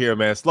scraps out here,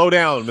 man. Slow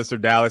down, Mr.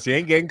 Dallas. You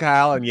ain't getting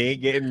Kyle and you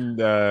ain't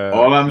getting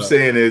all I'm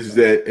saying is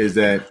that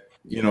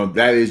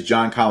that is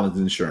John Collins'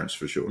 insurance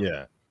for sure.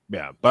 Yeah.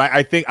 But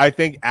I think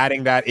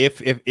adding that if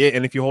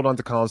you hold on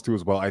to Collins too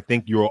as well, I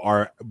think you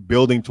are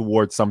building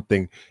towards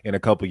something in a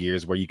couple of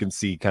years where you can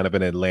see kind of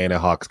an Atlanta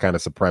Hawks kind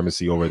of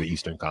supremacy over the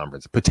Eastern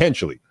Conference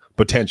potentially.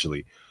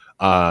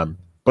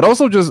 But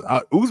also just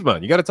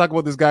Usman, you got to talk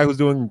about this guy who's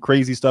doing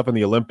crazy stuff in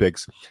the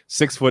Olympics,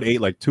 6'8",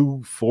 like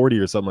 240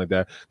 or something like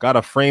that. Got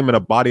a frame and a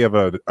body of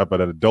an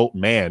adult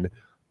man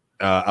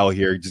out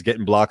here, just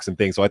getting blocks and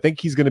things. So I think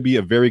he's going to be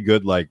a very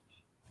good, like,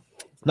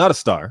 not a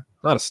star,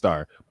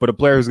 but a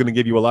player who's going to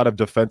give you a lot of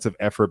defensive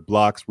effort,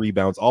 blocks,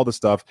 rebounds, all the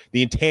stuff,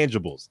 the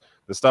intangibles,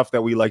 the stuff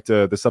that we like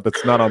to, the stuff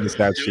that's not on the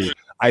stat sheet.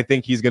 I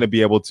think he's going to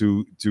be able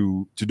to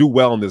do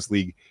well in this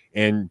league.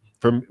 And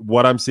from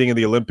what I'm seeing in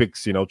the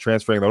Olympics,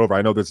 transferring that over,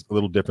 I know that's a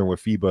little different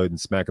with FIBA and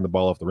smacking the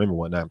ball off the rim and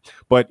whatnot,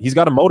 but he's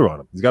got a motor on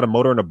him. He's got a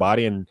motor in a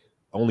body, and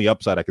only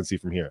upside I can see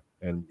from here.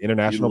 And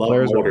international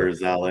players,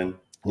 motors, Alan.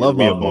 Love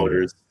me a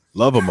motor.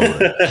 Love a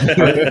motor.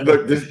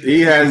 Look, he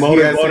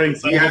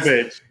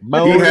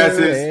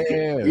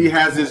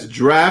has his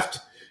draft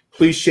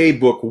cliche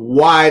book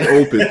wide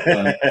open.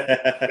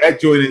 That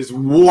joint is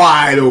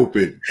wide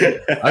open.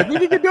 I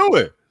think he can do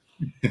it.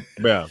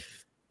 Yeah.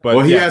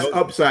 But he has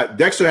upside.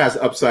 Dexter has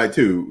upside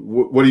too.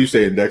 What are you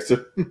saying,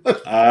 Dexter?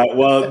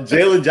 Well,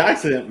 Jalen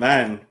Jackson,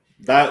 man,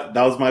 that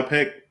was my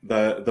pick.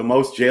 The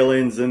most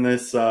Jalen's in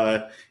this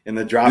in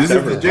the draft. This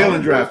is the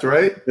Jalen draft,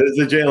 right? This is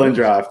the Jalen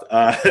draft.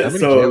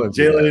 So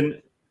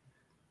Jalen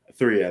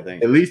 3, I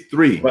think. At least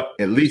three.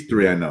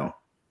 I know.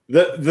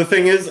 The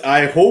thing is,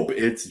 I hope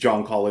it's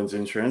John Collins'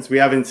 insurance. We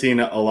haven't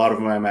seen a lot of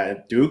him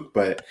at Duke,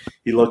 but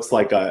he looks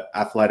like an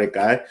athletic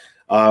guy.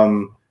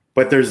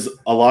 But there's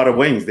a lot of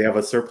wings. They have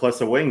a surplus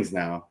of wings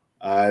now.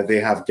 They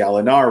have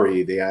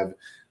Gallinari. They have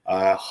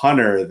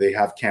Hunter. They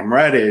have Cam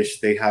Reddish.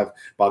 They have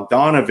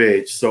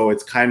Bogdanovich. So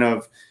it's kind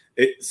of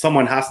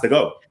someone has to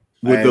go.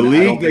 With the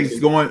league that's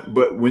going,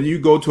 but when you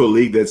go to a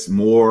league that's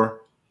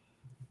more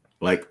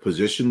like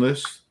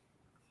positionless,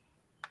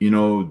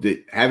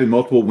 having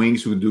multiple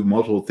wings who can do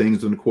multiple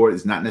things on the court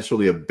is not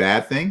necessarily a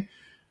bad thing,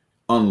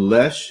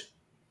 unless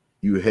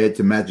you head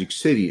to Magic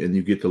City and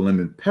you get the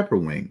lemon pepper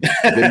wing.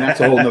 Then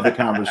that's a whole nother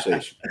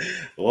conversation.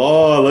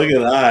 Oh, look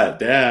at that.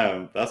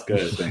 Damn, that's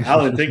good.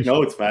 Alan, take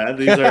notes, man.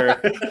 These are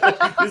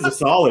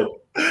solid.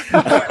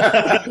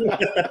 But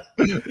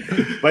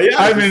yeah.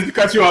 I mean, to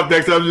cut you off,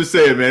 Dexter, I'm just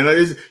saying,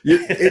 man.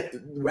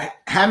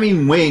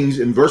 Having wings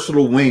and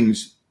versatile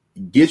wings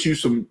gets you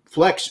some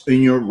flex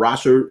in your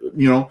roster,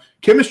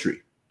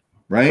 chemistry,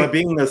 right? But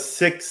being the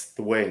sixth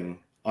wing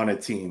on a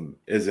team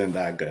isn't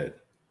that good.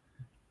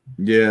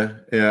 Yeah,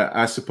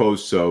 I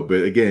suppose so.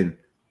 But again,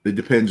 it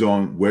depends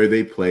on where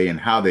they play and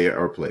how they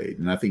are played.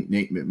 And I think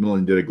Nate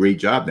McMillan did a great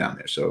job down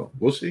there. So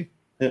we'll see.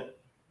 Yeah.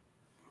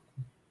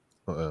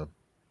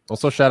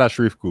 Also, shout out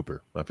Sharif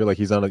Cooper. I feel like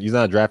he's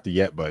not drafted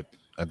yet, but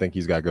I think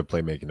he's got good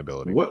playmaking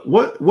ability.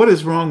 What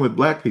is wrong with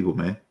black people,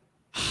 man?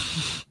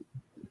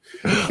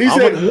 He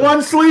said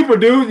one sleeper,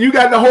 dude. You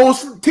got the whole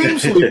team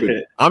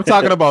sleeping. I'm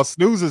talking about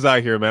snoozes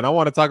out here, man. I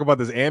want to talk about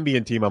this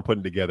ambient team I'm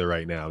putting together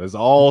right now. This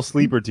all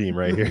sleeper team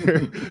right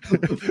here.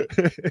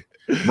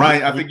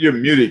 Ryan, I think you're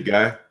muted,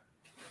 guy.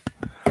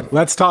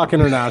 Let's talk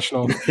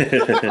international.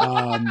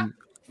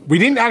 We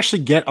didn't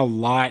actually get a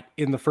lot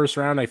in the first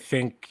round. I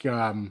think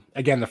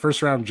again, the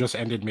first round just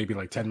ended maybe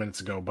like 10 minutes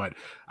ago, but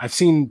I've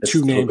seen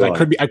two names.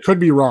 I could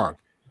be wrong.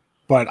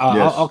 But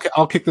yes.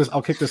 I'll kick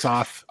this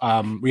off.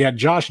 We had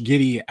Josh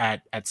Giddey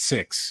at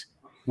 6,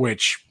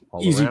 which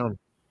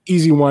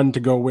easy one to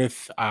go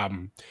with.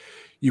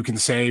 You can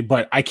say,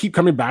 but I keep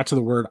coming back to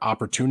the word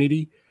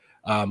opportunity.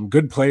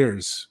 Good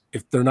players,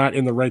 if they're not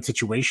in the right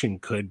situation,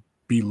 could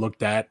be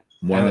looked at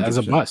 100%. As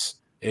a bust.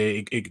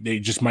 They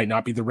just might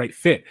not be the right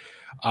fit.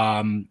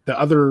 The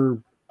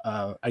other,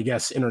 I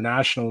guess,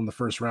 international in the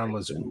first round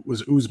was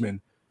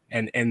Usman,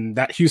 and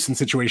that Houston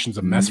situation's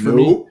a mess for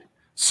me.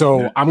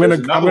 So I'm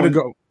gonna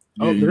go.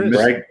 Oh, there is.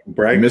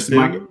 Bragg missed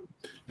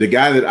the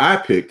guy that I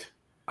picked,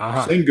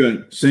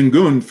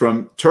 Sengun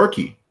from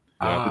Turkey.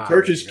 The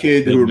Turkish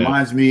kid who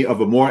reminds me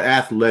of a more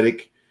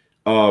athletic.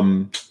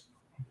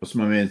 What's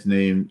my man's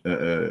name?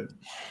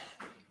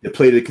 They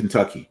played at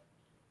Kentucky.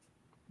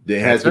 They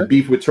has the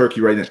beef with Turkey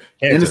right now.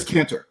 Enes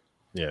Kanter.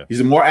 Yeah, he's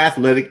a more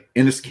athletic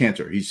Enes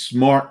Kanter. He's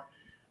smart.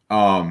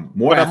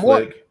 More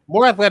athletic.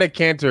 More athletic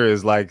Kanter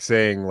is like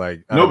saying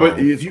like no, but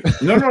if you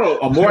no,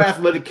 a more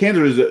athletic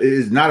Kanter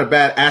is not a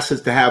bad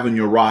asset to have in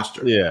your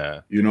roster. Yeah,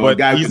 you know, a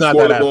guy who can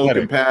score the ball,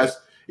 can pass.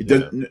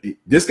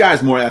 This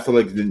guy's more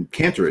athletic than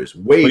Kanter is.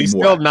 Way but he's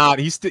more. Still not.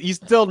 He's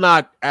still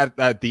not at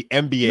the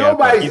NBA.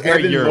 Nobody's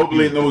Evan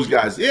Mobley and those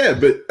guys. Yeah,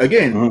 but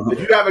again, if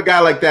you have a guy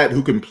like that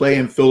who can play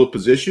and fill a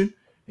position,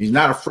 he's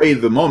not afraid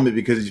of the moment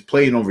because he's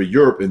playing over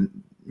Europe, and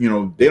you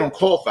know they don't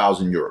call fouls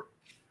in Europe.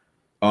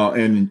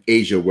 And in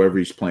Asia, wherever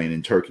he's playing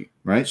in Turkey,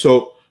 right?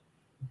 So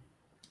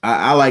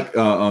I like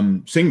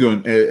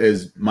Sengun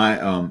as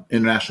my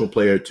international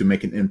player to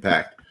make an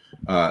impact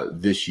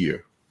this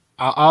year.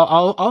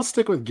 I'll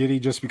stick with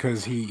Giddey just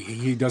because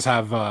he does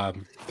have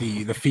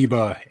the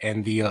FIBA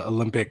and the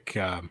Olympic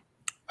kind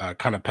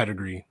of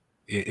pedigree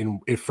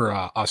for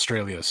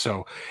Australia.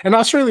 So, and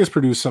Australia's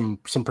produced some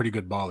pretty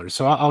good ballers.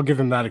 So I'll give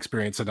him that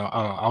experience, and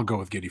I'll go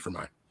with Giddey for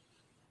mine.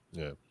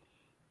 Yeah.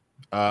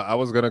 I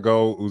was gonna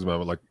go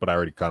Usman, but I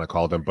already kind of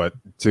called him. But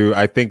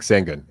I think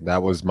Sengun.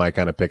 That was my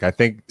kind of pick. I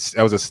think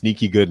that was a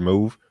sneaky good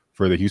move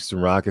for the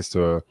Houston Rockets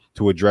to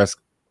address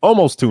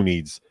almost two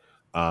needs.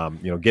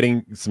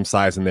 Getting some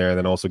size in there, and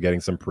then also getting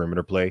some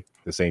perimeter play at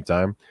the same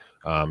time.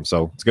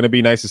 So it's gonna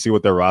be nice to see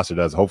what their roster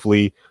does.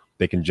 Hopefully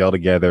they can gel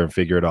together and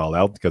figure it all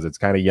out because it's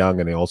kind of young,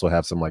 and they also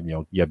have some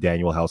you have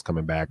Daniel House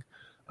coming back.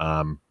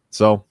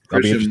 So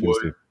that'll be interesting to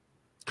see.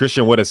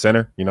 Christian Wood at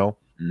center,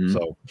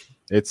 So.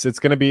 It's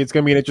gonna be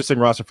an interesting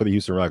roster for the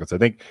Houston Rockets. I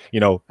think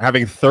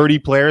having 30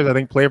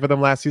 players play for them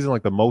last season,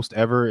 like the most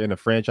ever in a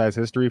franchise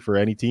history for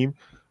any team.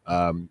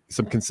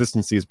 Some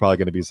consistency is probably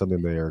going to be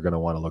something they are going to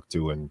want to look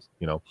to, and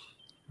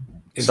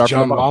is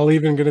John Wall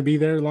even going to be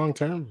there long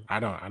term? I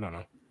don't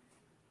know.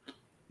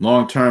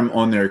 Long term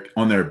on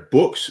their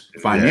books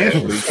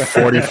financially,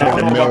 44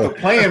 million. About the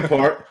playing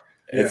part,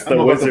 it's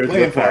the Wizards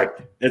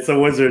effect. It's the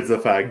Wizards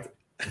effect.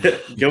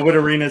 Gilbert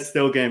Arenas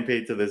still getting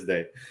paid to this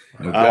day.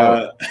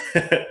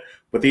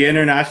 But the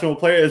international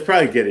player is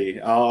probably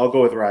Giddey. I'll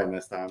go with Ryan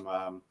this time.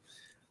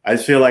 I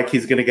just feel like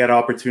he's going to get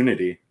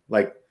opportunity.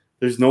 Like,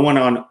 there's no one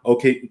on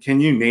OK. Can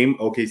you name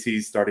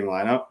OKC's starting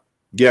lineup?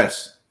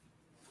 Yes.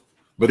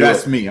 But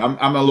that's me. I'm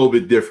a little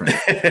bit different.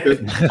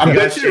 I'm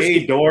got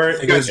Shea,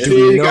 Dort. You got Shea,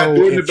 you got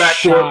Dort in the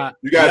backcourt.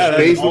 You got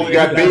Baisley. You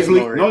got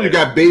Baisley. No, you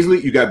got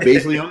Baisley. You got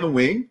Baisley on the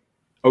wing.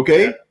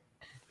 Okay. Yeah.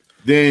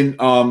 Then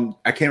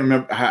I can't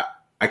remember how.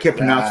 I can't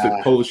pronounce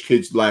the Polish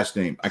kid's last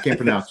name. I can't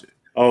pronounce it.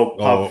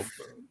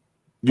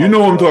 You know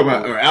what I'm talking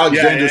about. Or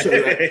Alexander.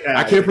 Yeah.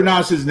 I can't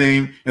pronounce his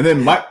name. And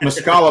then Mike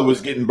Muscala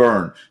was getting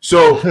burned.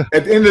 So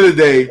at the end of the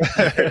day,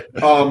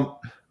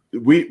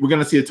 we're going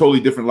to see a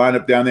totally different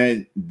lineup down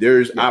there.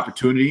 There's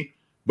opportunity,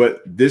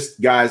 but this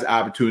guy's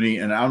opportunity,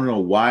 and I don't know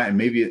why, and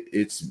maybe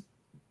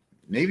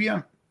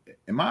am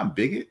I a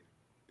bigot?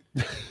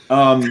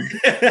 Because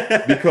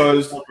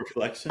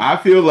I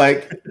feel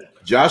like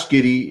Josh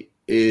Giddey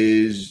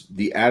is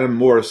the Adam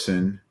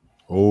Morrison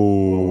of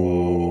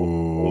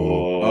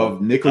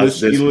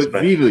Nicholas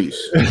Vilis.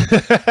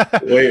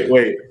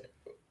 Wait.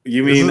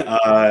 You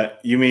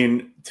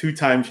mean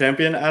two-time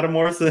champion Adam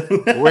Morrison?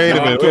 Wait a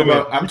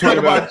minute. I'm talking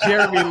about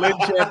Jeremy Lin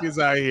champions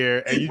out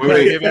here, and you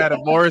trying to give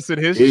Adam Morrison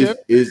his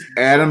chip? Is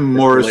Adam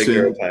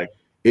Morrison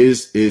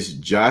is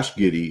Josh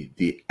Giddey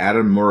the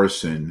Adam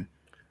Morrison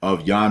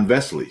of Jan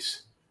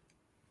Vesely's?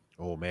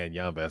 Oh man,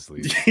 Jan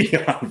Vesely's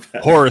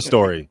horror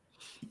story.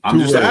 I'm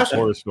just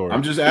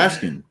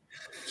asking.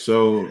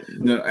 So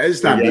no,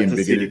 it's not being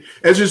bigoted.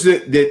 It's just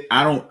that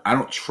I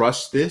don't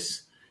trust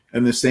this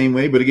in the same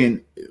way. But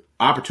again,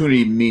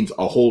 opportunity means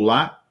a whole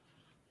lot.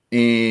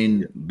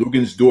 And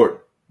Luguentz Dort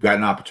got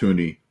an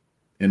opportunity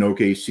in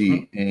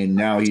OKC, and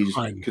now he's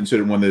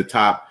considered one of the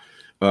top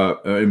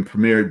and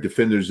premier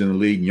defenders in the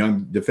league.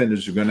 Young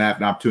defenders are going to have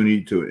an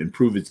opportunity to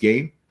improve his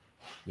game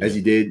as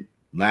he did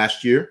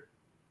last year,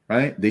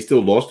 right? They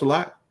still lost a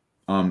lot.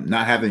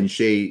 Not having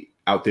Shea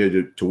out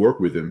there to work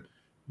with him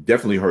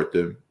definitely hurt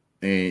them.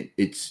 And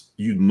it's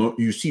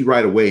you see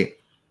right away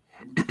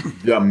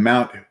the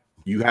amount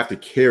you have to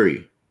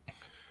carry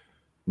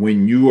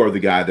when you are the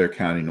guy they're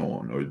counting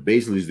on, or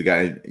basically is the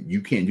guy.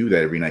 You can't do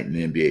that every night in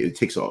the NBA. It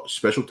takes a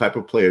special type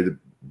of player to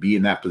be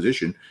in that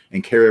position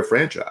and carry a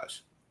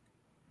franchise.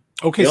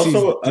 Okay,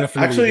 also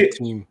actually,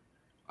 team.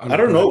 I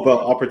don't know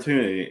about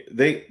opportunity.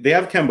 They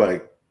have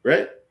Kemba,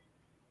 right?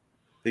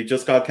 They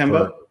just got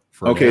Kemba.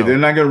 Okay, now. They're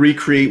not going to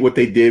recreate what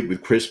they did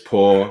with Chris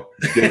Paul,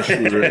 Dennis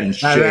Schroeder, and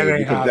Shea,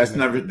 because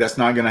that's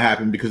not going to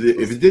happen. Because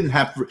if it didn't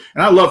happen,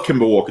 and I love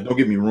Kemba Walker, don't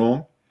get me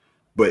wrong,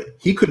 but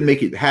he couldn't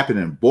make it happen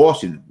in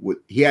Boston.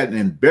 He had an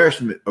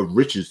embarrassment of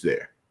riches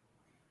there.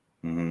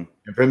 Mm-hmm.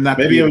 And for him not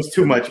maybe it was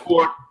too much.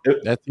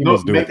 I think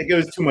it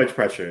was too much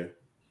pressure.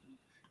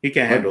 He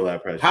can't handle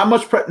that pressure. How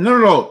much pressure?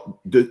 No.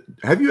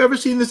 Have you ever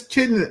seen this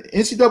kid in the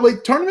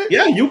NCAA tournament?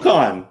 Yeah,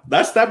 UConn.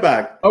 That's that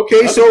back.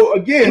 Okay, so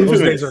again, those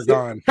days are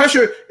gone.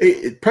 Pressure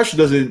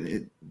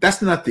doesn't.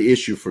 That's not the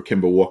issue for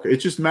Kemba Walker.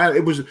 It just matter.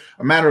 It was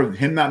a matter of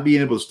him not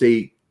being able to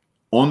stay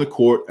on the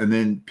court, and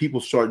then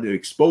people started to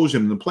expose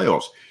him in the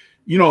playoffs.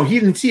 You know, he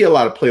didn't see a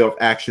lot of playoff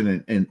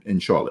action in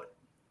Charlotte,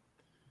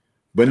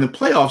 but in the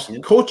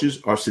playoffs,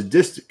 coaches are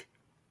sadistic.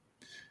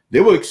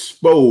 They will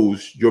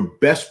expose your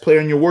best player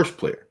and your worst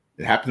player.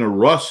 It happened to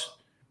Russ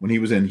when he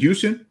was in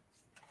Houston,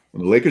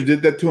 when the Lakers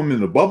did that to him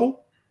in the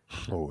bubble.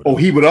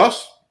 He with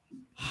us.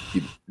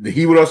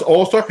 He with us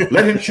all-star.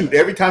 Let him shoot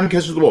every time he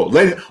catches the ball.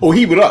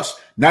 He with us.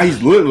 Now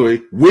he's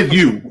literally with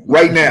you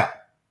right now.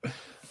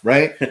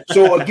 Right?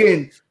 So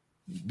again,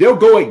 they'll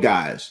go at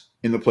guys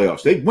in the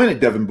playoffs. They win at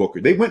Devin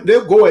Booker.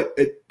 They'll go at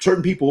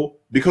certain people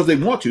because they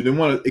want to. They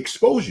want to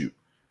expose you.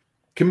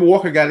 Kemba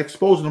Walker got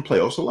exposed in the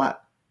playoffs a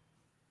lot.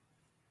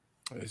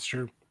 It's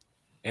true.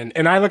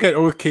 And I look at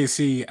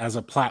OKC as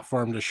a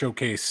platform to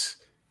showcase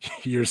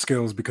your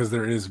skills because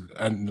there is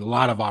a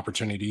lot of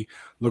opportunity.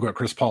 Look what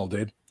Chris Paul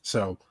did.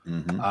 So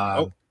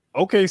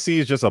OKC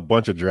is just a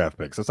bunch of draft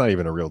picks. That's not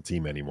even a real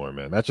team anymore,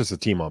 man. That's just a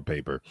team on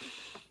paper.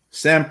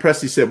 Sam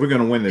Presti said we're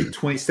going to win the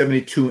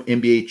 2072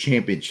 NBA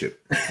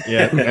championship.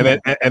 Yeah, and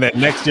then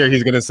next year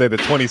he's going to say the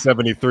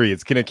 2073.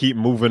 It's going to keep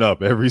moving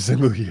up every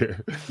single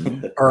year.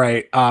 All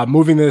right,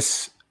 moving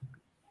this.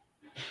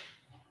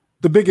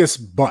 The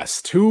biggest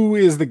bust. Who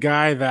is the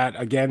guy that,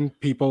 again,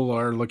 people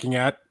are looking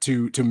at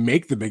to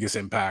make the biggest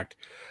impact,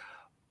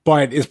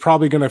 but is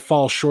probably going to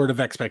fall short of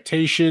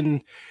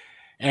expectation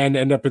and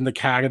end up in the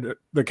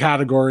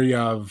category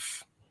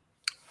of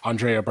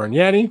Andrea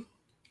Bargnani?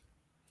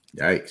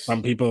 Yikes.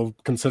 Some people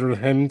consider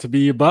him to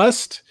be a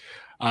bust.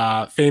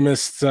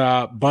 Famous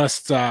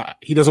bust.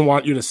 He doesn't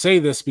want you to say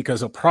this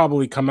because he'll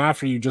probably come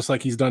after you just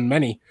like he's done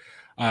many.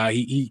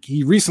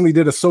 He recently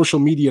did a social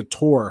media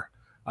tour.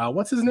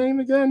 What's his name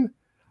again?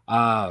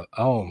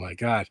 Oh my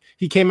God.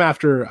 He came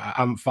after,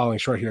 I'm falling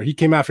short here. He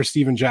came after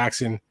Steven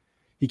Jackson.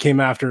 He came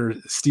after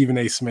Stephen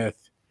A. Smith.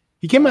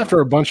 He came after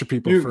a bunch of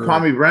people.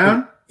 Kwame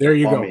Brown? There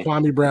you go.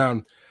 Kwame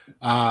Brown.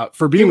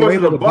 For being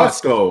labeled a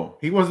bust, though.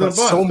 He wasn't a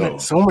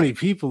bust. So many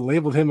people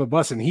labeled him a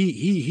bust, and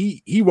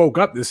he woke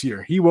up this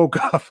year. He woke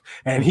up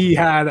and he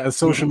had a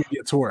social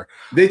media tour.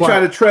 They tried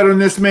to tread on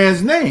this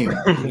man's name.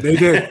 They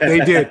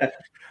did.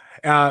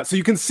 So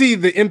you can see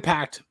the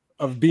impact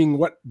of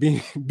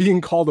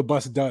being called a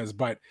bust does.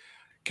 But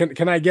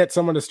can I get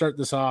someone to start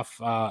this off?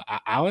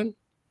 Alan,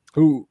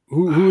 who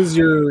is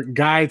your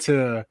guy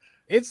to?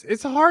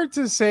 It's hard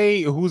to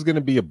say who's going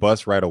to be a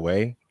bust right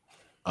away.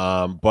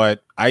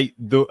 But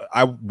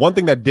one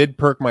thing that did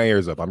perk my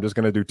ears up. I'm just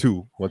gonna do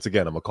two. Once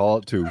again, I'm gonna call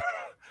it two.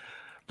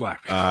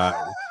 Black.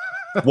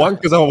 One,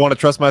 because I want to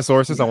trust my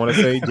sources. I want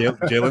to say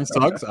Jalen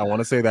Suggs. I want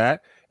to say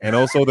that, and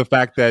also the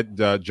fact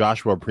that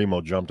Joshua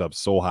Primo jumped up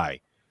so high.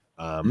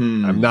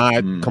 I'm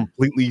not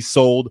completely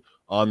sold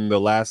on the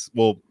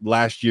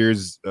last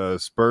year's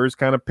Spurs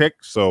kind of pick.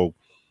 So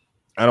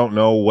I don't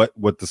know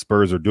what the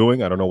Spurs are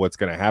doing. I don't know what's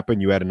going to happen.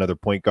 You add another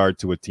point guard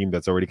to a team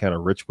that's already kind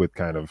of rich with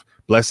kind of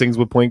blessings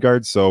with point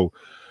guards. So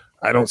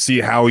I don't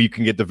see how you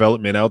can get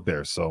development out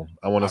there. So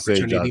I want to say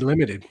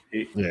limited.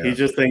 He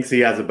just thinks he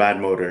has a bad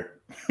motor.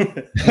 No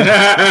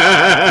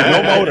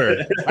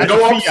motor.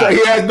 No upside.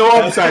 He has no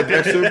upside,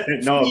 Dexter.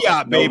 No,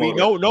 baby.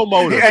 No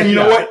motor. And you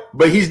know what?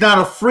 But he's not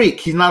a freak.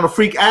 He's not a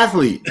freak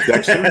athlete,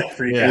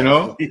 Dexter. Yeah. You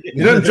know? He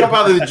doesn't jump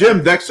out of the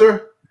gym,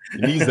 Dexter.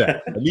 He needs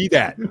that. I need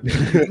that.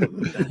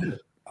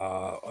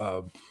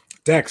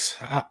 Dex,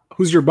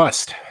 who's your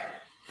bust?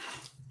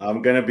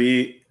 I'm gonna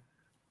be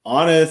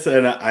honest,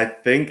 and I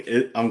think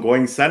I'm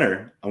going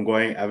center. I'm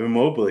going Evan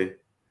Mobley.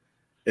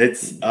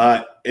 It's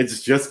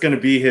just gonna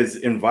be his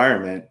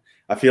environment.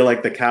 I feel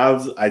like the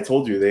Cavs, I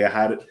told you, they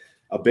had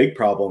a big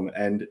problem,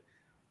 and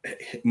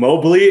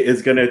Mobley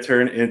is gonna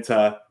turn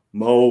into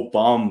Mo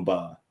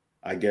Bamba.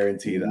 I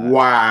guarantee that.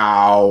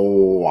 Wow.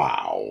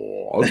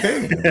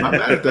 Okay. I'm not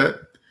mad at that.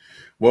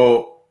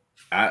 Well,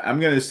 I'm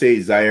going to say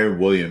Zaire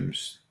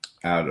Williams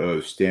out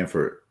of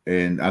Stanford.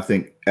 And I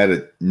think at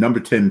a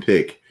number 10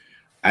 pick,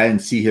 I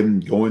didn't see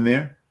him going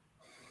there.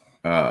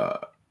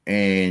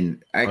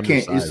 And I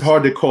can't – it's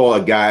hard to call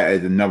a guy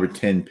at the number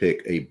 10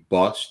 pick a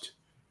bust.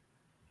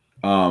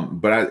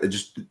 But I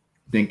just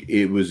think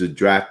it was a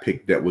draft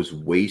pick that was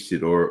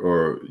wasted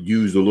or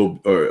used a little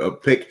 – or a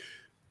pick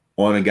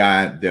on a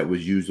guy that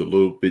was used a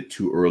little bit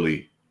too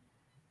early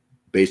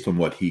based on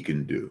what he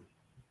can do.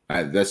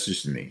 That's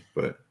just me,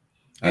 but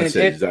I'd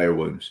say Zaire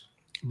Williams.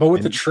 But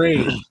with the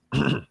trade,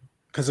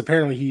 because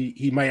apparently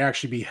he might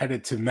actually be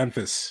headed to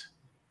Memphis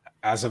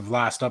as of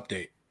last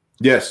update.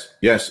 Yes,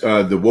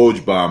 the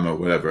Woj bomb or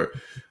whatever.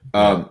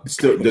 It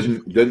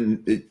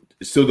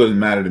still doesn't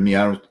matter to me.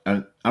 I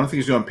don't think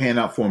it's going to pan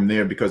out for him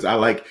there because I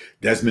like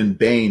Desmond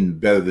Bane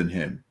better than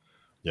him.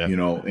 Yeah. You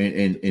know,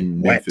 in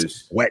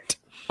Memphis. Wet.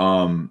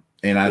 And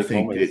I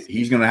think that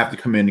he's going to have to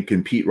come in and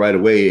compete right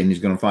away, and he's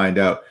going to find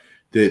out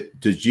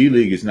that the G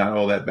League is not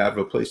all that bad of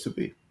a place to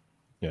be.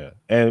 Yeah,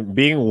 and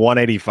being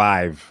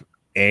 185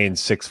 and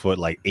 6 foot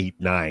like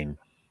 8'9",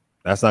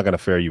 that's not going to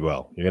fare you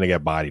well. You're going to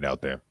get bodied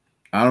out there.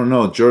 I don't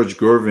know. George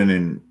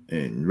Gervin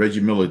and Reggie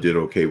Miller did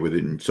okay with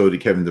it, and so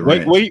did Kevin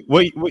Durant. Wait.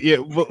 Yeah,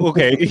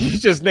 okay. You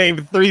just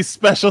named 3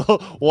 special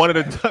one of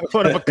a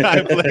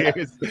kind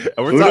players. And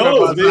we're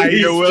talking about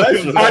Zaire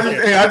Williams.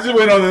 I just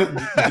went on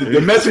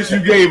the message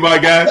you gave, my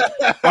guy.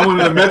 I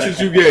went on the message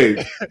you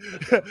gave.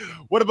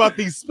 What about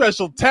these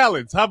special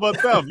talents? How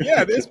about them?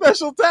 Yeah, they're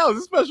special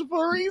talents. They're special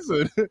for a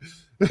reason.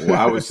 Well,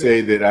 I would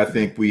say that I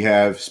think we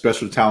have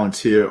special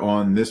talents here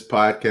on this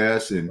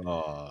podcast, and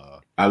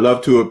I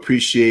love to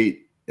appreciate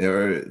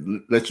or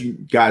let you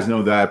guys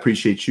know that I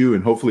appreciate you,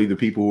 and hopefully the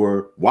people who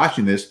are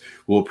watching this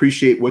will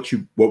appreciate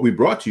what we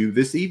brought to you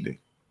this evening.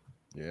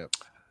 Yeah,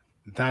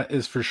 that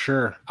is for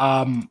sure.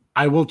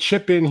 I will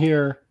chip in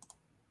here.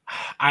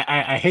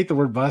 I hate the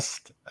word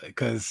bust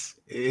because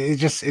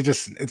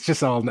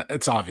it's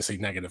obviously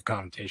negative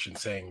connotation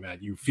saying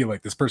that you feel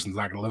like this person's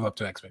not going to live up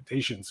to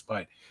expectations,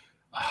 but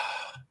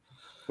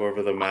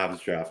whoever the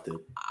Mavs drafted,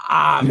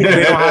 they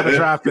don't have a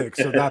draft pick,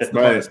 so that's the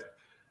best.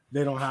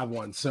 They don't have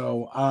one.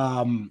 So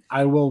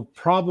I will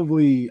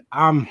probably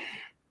I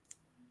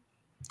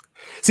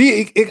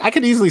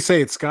could easily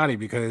say it's Scotty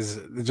because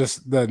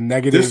just the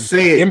negative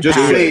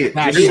impact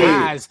that he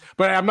has,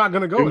 but I'm not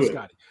going to go with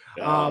Scotty.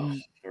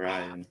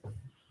 Ryan.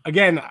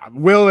 Again,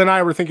 Will and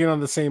I were thinking on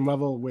the same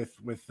level with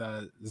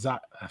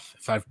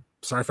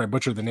sorry if I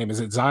butchered the name.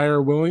 Is it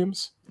Zaire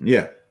Williams?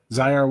 Yeah.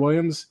 Zaire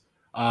Williams.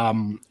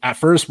 At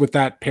first with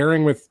that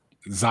pairing with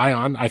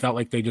Zion, I felt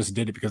like they just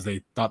did it because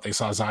they thought they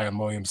saw Zion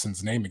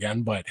Williamson's name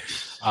again, but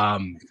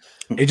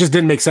it just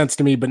didn't make sense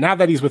to me. But now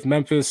that he's with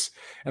Memphis,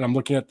 and I'm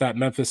looking at that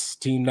Memphis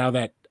team now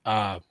that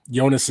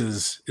Jonas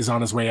is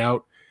on his way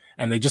out,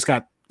 and they just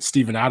got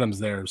Steven Adams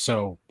there,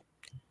 so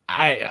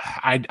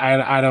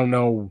I don't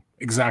know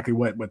exactly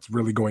what's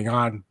really going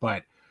on,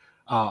 but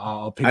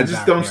I'll pick. I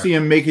just don't see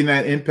him making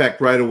that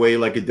impact right away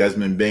like a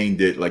Desmond Bane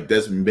did. Like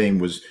Desmond Bane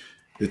was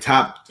the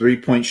top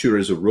 3-point shooter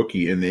as a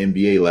rookie in the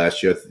NBA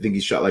last year. I think he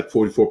shot like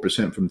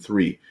 44% from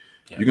 3.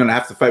 Yeah. You're going to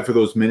have to fight for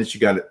those minutes.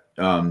 You got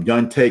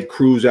young Ted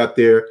Cruz out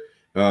there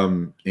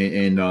and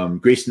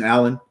Grayson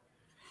Allen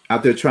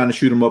out there trying to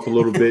shoot him up a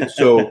little bit.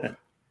 So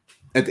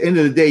at the end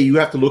of the day, you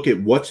have to look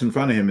at what's in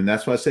front of him. And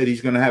that's why I said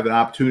he's going to have an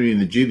opportunity in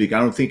the G League. I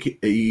don't think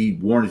he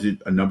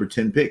warranted a number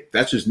 10 pick.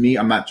 That's just me.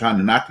 I'm not trying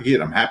to knock the kid.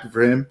 I'm happy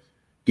for him.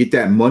 Get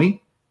that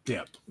money.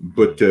 Yeah.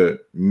 But we're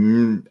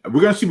going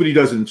to see what he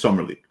does in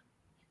Summer League.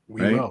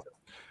 We will.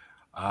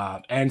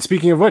 And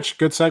speaking of which,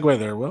 good segue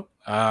there, Will.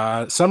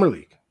 Summer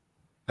League.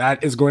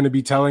 That is going to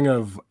be telling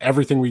of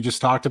everything we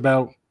just talked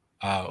about.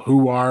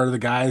 Who are the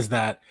guys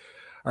that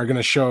are going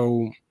to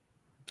show,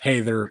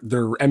 hey, they're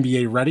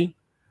NBA ready.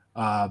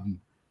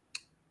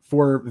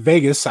 For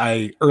Vegas,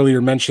 I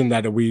earlier mentioned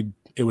that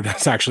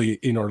it's actually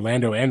in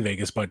Orlando and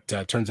Vegas, but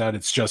turns out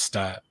it's just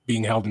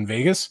being held in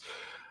Vegas.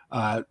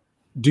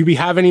 Do we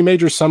have any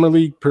major Summer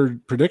League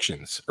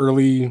predictions?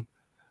 Early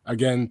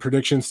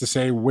predictions to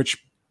say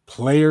which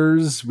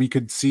players we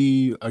could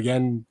see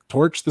again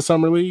torch the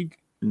Summer League?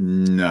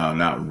 No,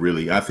 not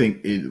really. I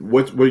think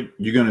what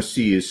you're going to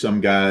see is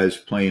some guys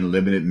playing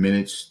limited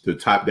minutes. The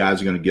top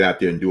guys are going to get out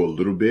there and do a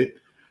little bit,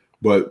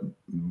 but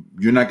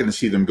you're not going to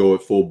see them go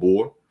at full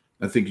bore.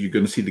 I think you're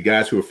going to see the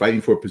guys who are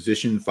fighting for a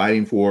position,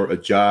 fighting for a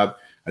job.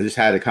 I just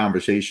had a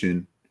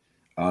conversation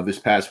this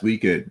past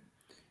weekend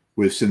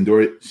with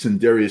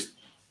Sindarius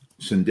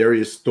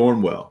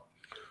Thornwell,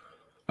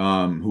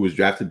 who was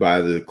drafted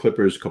by the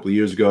Clippers a couple of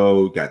years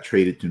ago, got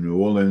traded to New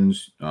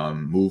Orleans,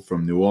 moved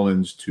from New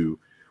Orleans to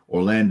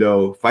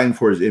Orlando, fighting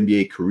for his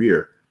NBA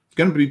career. He's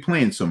going to be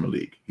playing Summer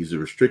League. He's a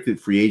restricted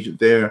free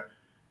agent there.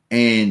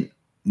 And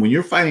when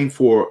you're fighting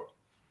for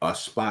a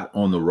spot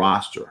on the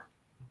roster,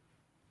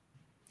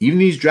 even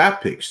these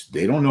draft picks,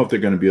 they don't know if they're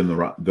going to be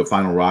on the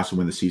final roster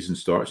when the season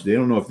starts. They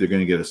don't know if they're going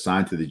to get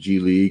assigned to the G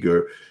League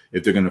or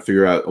if they're going to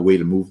figure out a way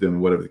to move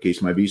them, whatever the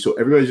case might be. So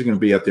everybody's going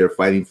to be out there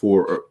fighting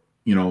for,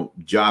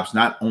 jobs,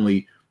 not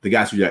only the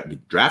guys who got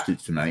drafted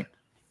tonight,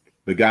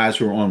 the guys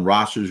who are on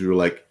rosters who are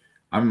like,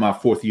 I'm in my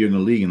 4th year in the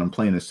league and I'm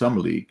playing the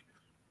summer league.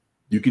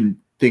 You can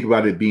think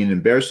about it being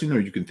embarrassing, or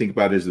you can think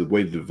about it as a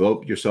way to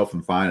develop yourself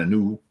and find a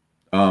new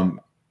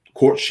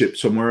courtship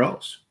somewhere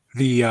else.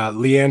 The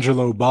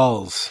LiAngelo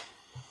Balls,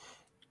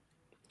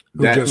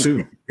 who That just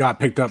too got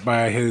picked up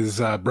by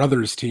his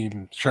brother's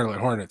team, Charlotte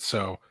Hornets.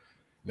 So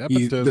there's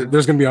Nepotism.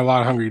 going to be a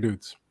lot of hungry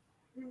dudes.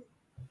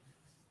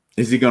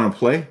 Is he going to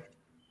play?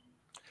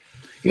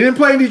 He didn't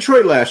play in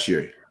Detroit last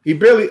year. He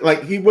barely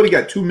he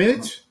got 2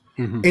 minutes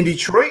in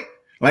Detroit.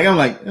 I'm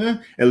like,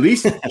 at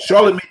least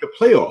Charlotte made the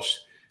playoffs.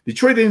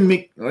 Detroit didn't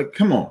make,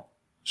 come on.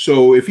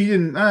 So if he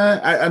didn't,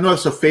 I know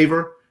it's a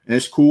favor and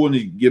it's cool and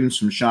you give him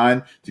some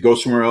shine to go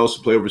somewhere else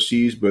to play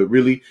overseas, but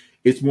really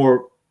it's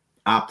more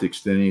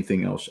optics than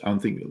anything else. I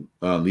don't think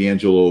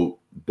LiAngelo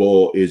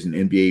Ball is an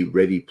NBA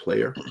ready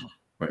player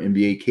or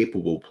NBA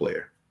capable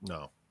player.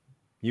 No.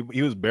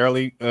 He was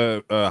barely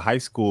high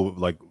school.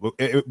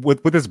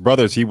 With his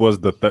brothers, he was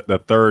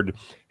the third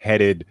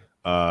headed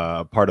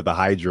part of the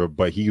Hydra,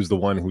 but he was the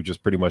one who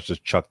just pretty much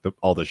just chucked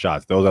all the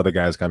shots. Those other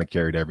guys kind of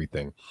carried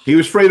everything. He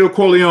was Fredo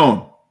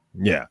Corleone.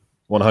 Yeah,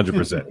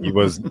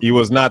 100%. He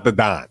was not the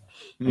Don.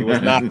 He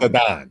was not the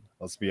Don.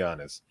 Let's be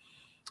honest.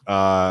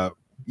 I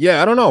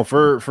don't know.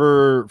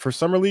 For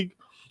Summer League,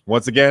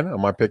 once again, on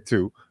my pick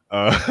too.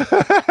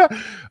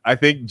 I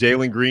think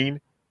Jalen Green.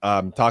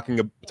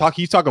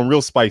 He's talking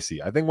real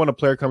spicy. I think when a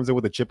player comes in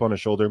with a chip on his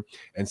shoulder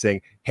and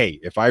saying, "Hey,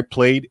 if I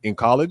played in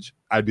college,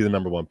 I'd be the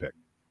number 1 pick,"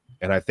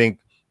 and I think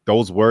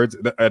those words,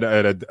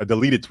 a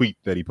deleted tweet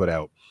that he put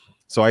out.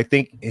 So I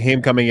think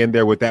him coming in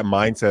there with that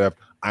mindset of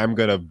I'm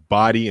gonna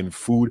body and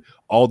food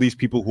all these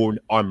people who are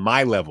on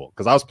my level,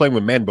 because I was playing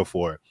with men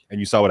before, and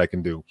you saw what I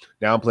can do.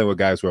 Now I'm playing with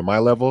guys who are my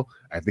level.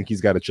 I think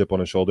he's got a chip on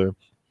his shoulder.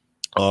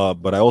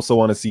 But I also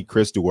want to see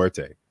Chris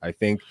Duarte. I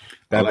think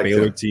that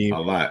Baylor team,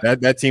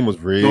 that team was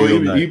really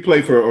nice. He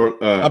played for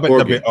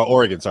Oregon.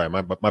 Oregon. Sorry,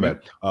 my bad.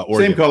 Oregon.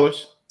 Same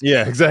colors.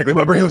 Yeah, exactly.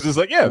 My brain was just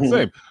like,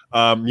 same.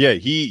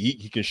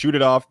 He can shoot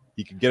it off.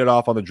 He can get it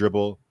off on the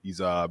dribble. He's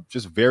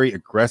just very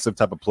aggressive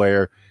type of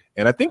player.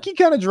 And I think he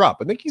kind of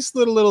dropped. I think he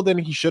slid a little than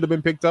he should have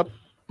been picked up.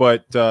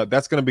 But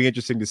that's going to be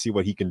interesting to see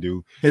what he can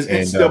do. His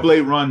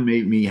NCAA run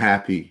made me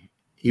happy.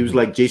 He was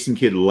like Jason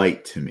Kidd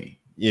light to me.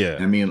 Yeah.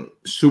 I mean,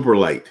 super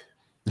light.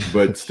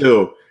 But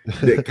still,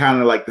 kind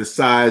of like the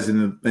size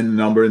and the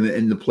number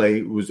and the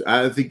play was.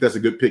 I think that's a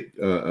good pick,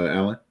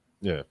 Alan.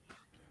 Yeah,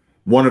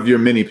 one of your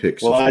many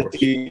picks. Well,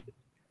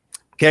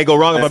 can't go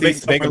wrong about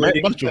making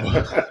a bunch of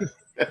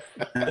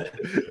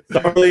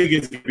Summer League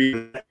is going to be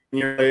the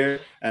year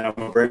player, and I'm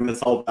going to bring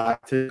this all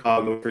back to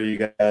Chicago for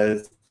you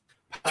guys.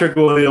 Patrick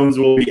Williams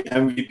will be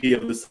MVP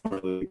of the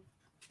Summer League.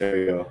 There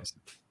you go.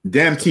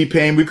 Damn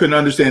T-Pain, we couldn't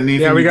understand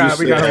anything. Yeah, we got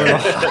a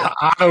little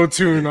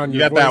auto-tune on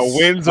your voice. That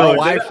Windsor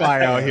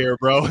Wi-Fi out here,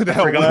 bro.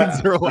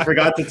 I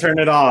forgot to turn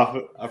it off.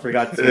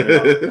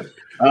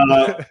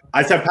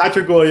 I said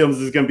Patrick Williams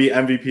is going to be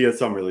MVP of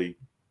Summer League.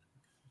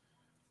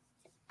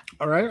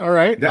 All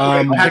right.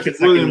 Patrick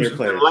Williams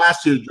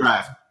last year's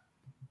draft.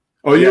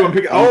 Oh, you want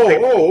to pick?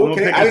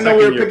 Okay. I didn't know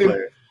we were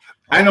picking.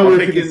 I know we were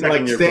picking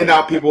like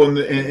standout people in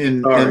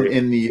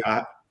the.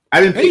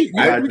 I didn't think.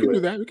 We can do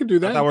that. We can do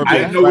that. I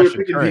didn't know we were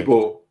picking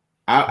people.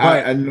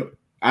 I'm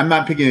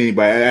not picking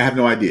anybody. I have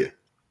no idea.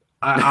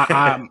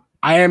 I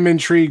am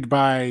intrigued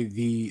by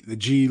the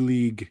G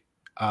League,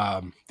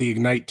 the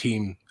Ignite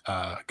team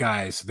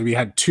guys. We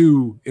had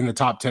 2 in the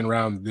top 10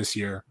 round this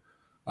year,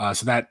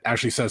 so that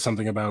actually says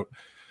something about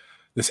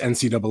this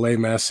NCAA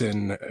mess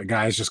and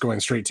guys just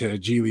going straight to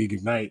G League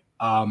Ignite.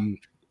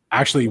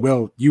 Actually,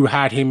 Will, you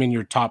had him in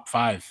your top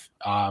 5.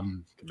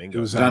 It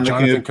was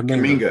Jonathan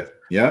Kuminga.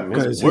 Yeah,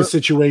 because his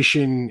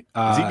situation.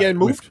 Is he getting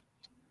moved?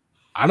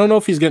 I don't know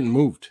if he's getting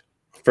moved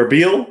for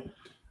Beal.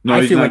 No,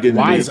 I feel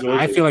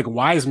like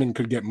Wiseman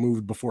could get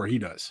moved before he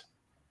does.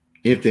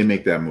 If they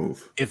make that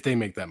move.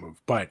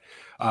 But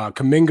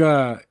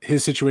Kuminga,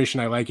 his situation,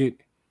 I like it.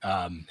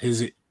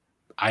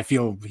 I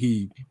feel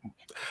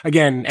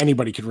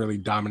anybody could really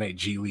dominate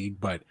G League,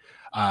 but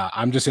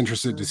I'm just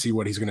interested to see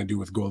what he's going to do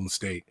with Golden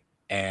State.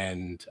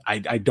 And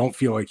I don't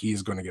feel like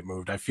he's going to get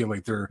moved. I feel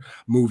like they're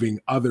moving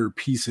other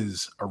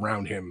pieces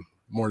around him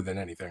more than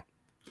anything.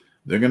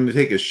 They're going to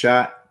take a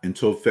shot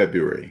until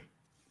February.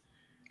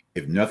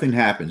 If nothing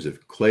happens,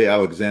 if Klay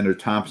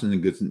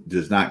Alexander-Thompson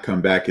does not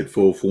come back in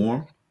full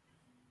form,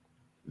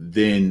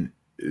 then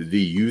the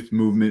youth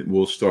movement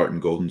will start in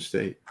Golden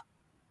State.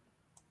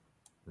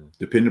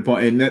 Depending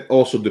upon, and that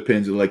also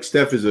depends. Like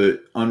Steph is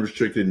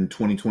unrestricted in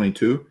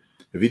 2022.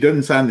 If he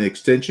doesn't sign the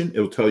extension,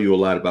 it'll tell you a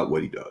lot about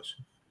what he does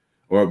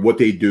or what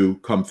they do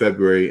come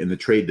February in the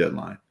trade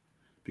deadline.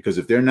 Because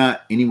if they're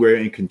not anywhere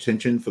in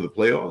contention for the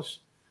playoffs,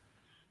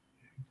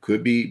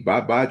 could be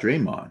bye-bye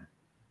Draymond.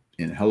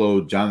 And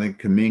hello, Jonathan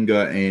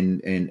Kuminga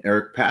and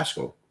Eric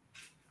Paschall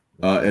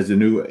as a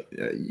new,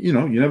 you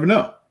never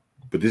know.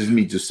 But this is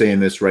me just saying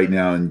this right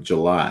now in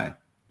July.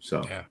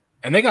 So yeah,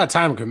 and they got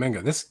time,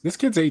 Kuminga. This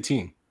kid's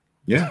 18.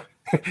 Yeah,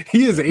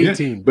 He is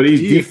 18, yeah, but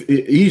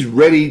he's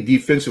ready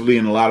defensively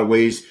in a lot of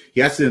ways.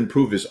 He has to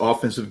improve his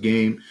offensive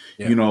game.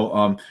 Yeah. You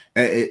know,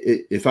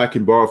 if I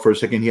can borrow for a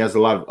second, he has a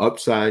lot of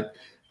upside.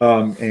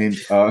 I'm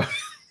gonna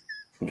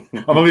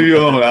leave you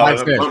alone.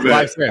 That's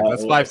 5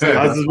 cents. That's a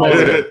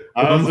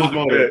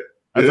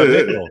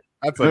nickel.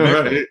 That's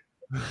a nickel.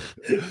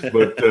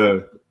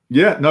 But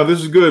yeah, no,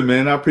 this is good,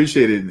 man. I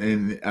appreciate it,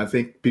 and I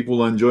think people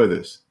will enjoy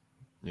this.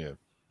 Yeah.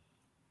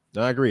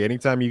 No, I agree.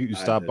 Anytime you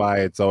stop by,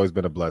 it's always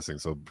been a blessing.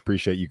 So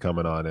appreciate you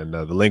coming on and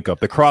the link up,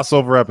 the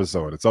crossover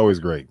episode. It's always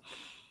great.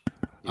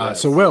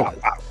 So Will,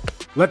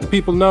 let the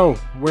people know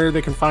where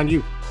they can find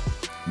you.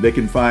 They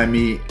can find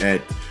me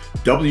at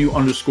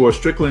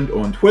W_Strickland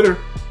on Twitter,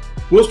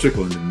 Will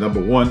Strickland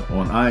 #1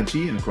 on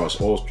IG, and across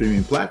all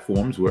streaming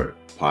platforms where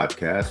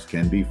podcasts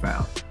can be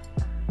found.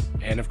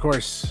 And of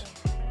course,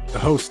 the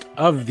host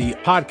of the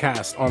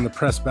podcast on the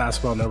Press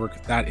Basketball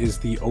Network, that is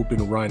The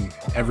Open Run.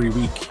 Every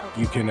week,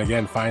 you can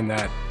again find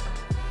that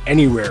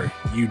anywhere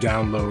you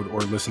download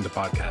or listen to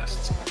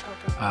podcasts.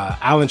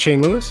 Alan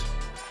Shane Lewis.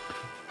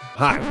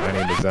 Hi, my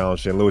name is Alan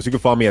Shane Lewis. You can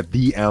follow me at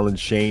The Alan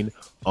Shane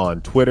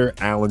on Twitter,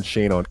 Alan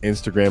Shane on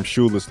Instagram,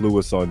 Shoeless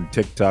Lewis on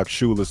TikTok,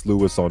 Shoeless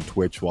Lewis on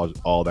Twitch,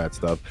 all that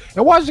stuff.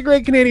 And watch the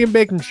Great Canadian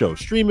Baking Show.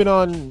 Stream it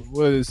on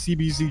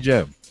CBC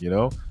Gem, you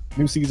know?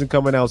 New season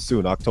coming out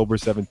soon, October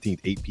 17th,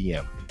 8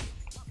 p.m.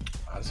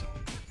 Awesome.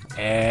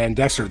 And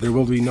Dexter, there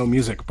will be no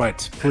music,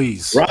 but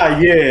please.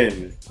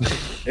 Ryan,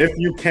 if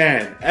you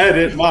can,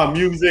 edit my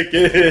music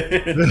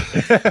in.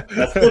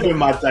 That's living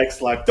my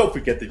Dex life. Don't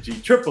forget the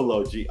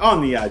GOOG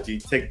on the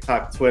IG,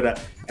 TikTok, Twitter,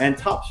 and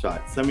Top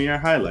Shot. Send me your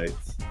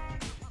highlights.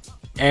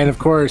 And of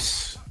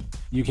course,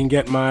 you can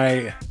get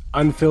my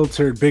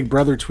unfiltered Big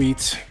Brother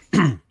tweets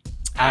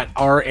at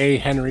R.A.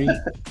 Henry.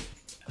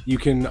 You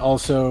can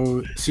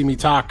also see me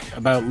talk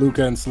about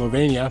Luka and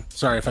Slovenia.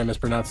 Sorry if I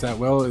mispronounced that.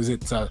 Will, is it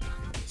Slovenia?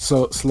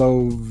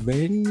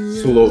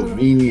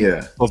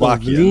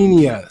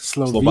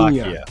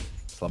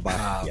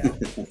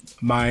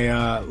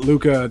 My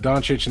Luka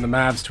Doncic and the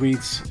Mavs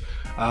tweets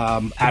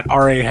at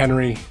R.A.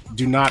 Henry.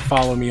 Do not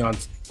follow me on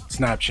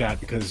Snapchat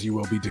because you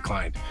will be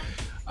declined.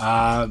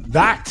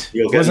 That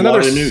was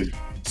another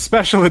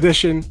special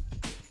edition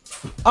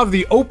of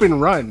the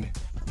Open Run.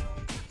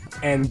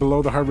 And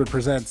Below the Hardwood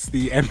presents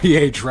the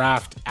NBA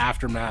Draft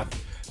Aftermath.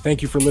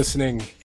 Thank you for listening,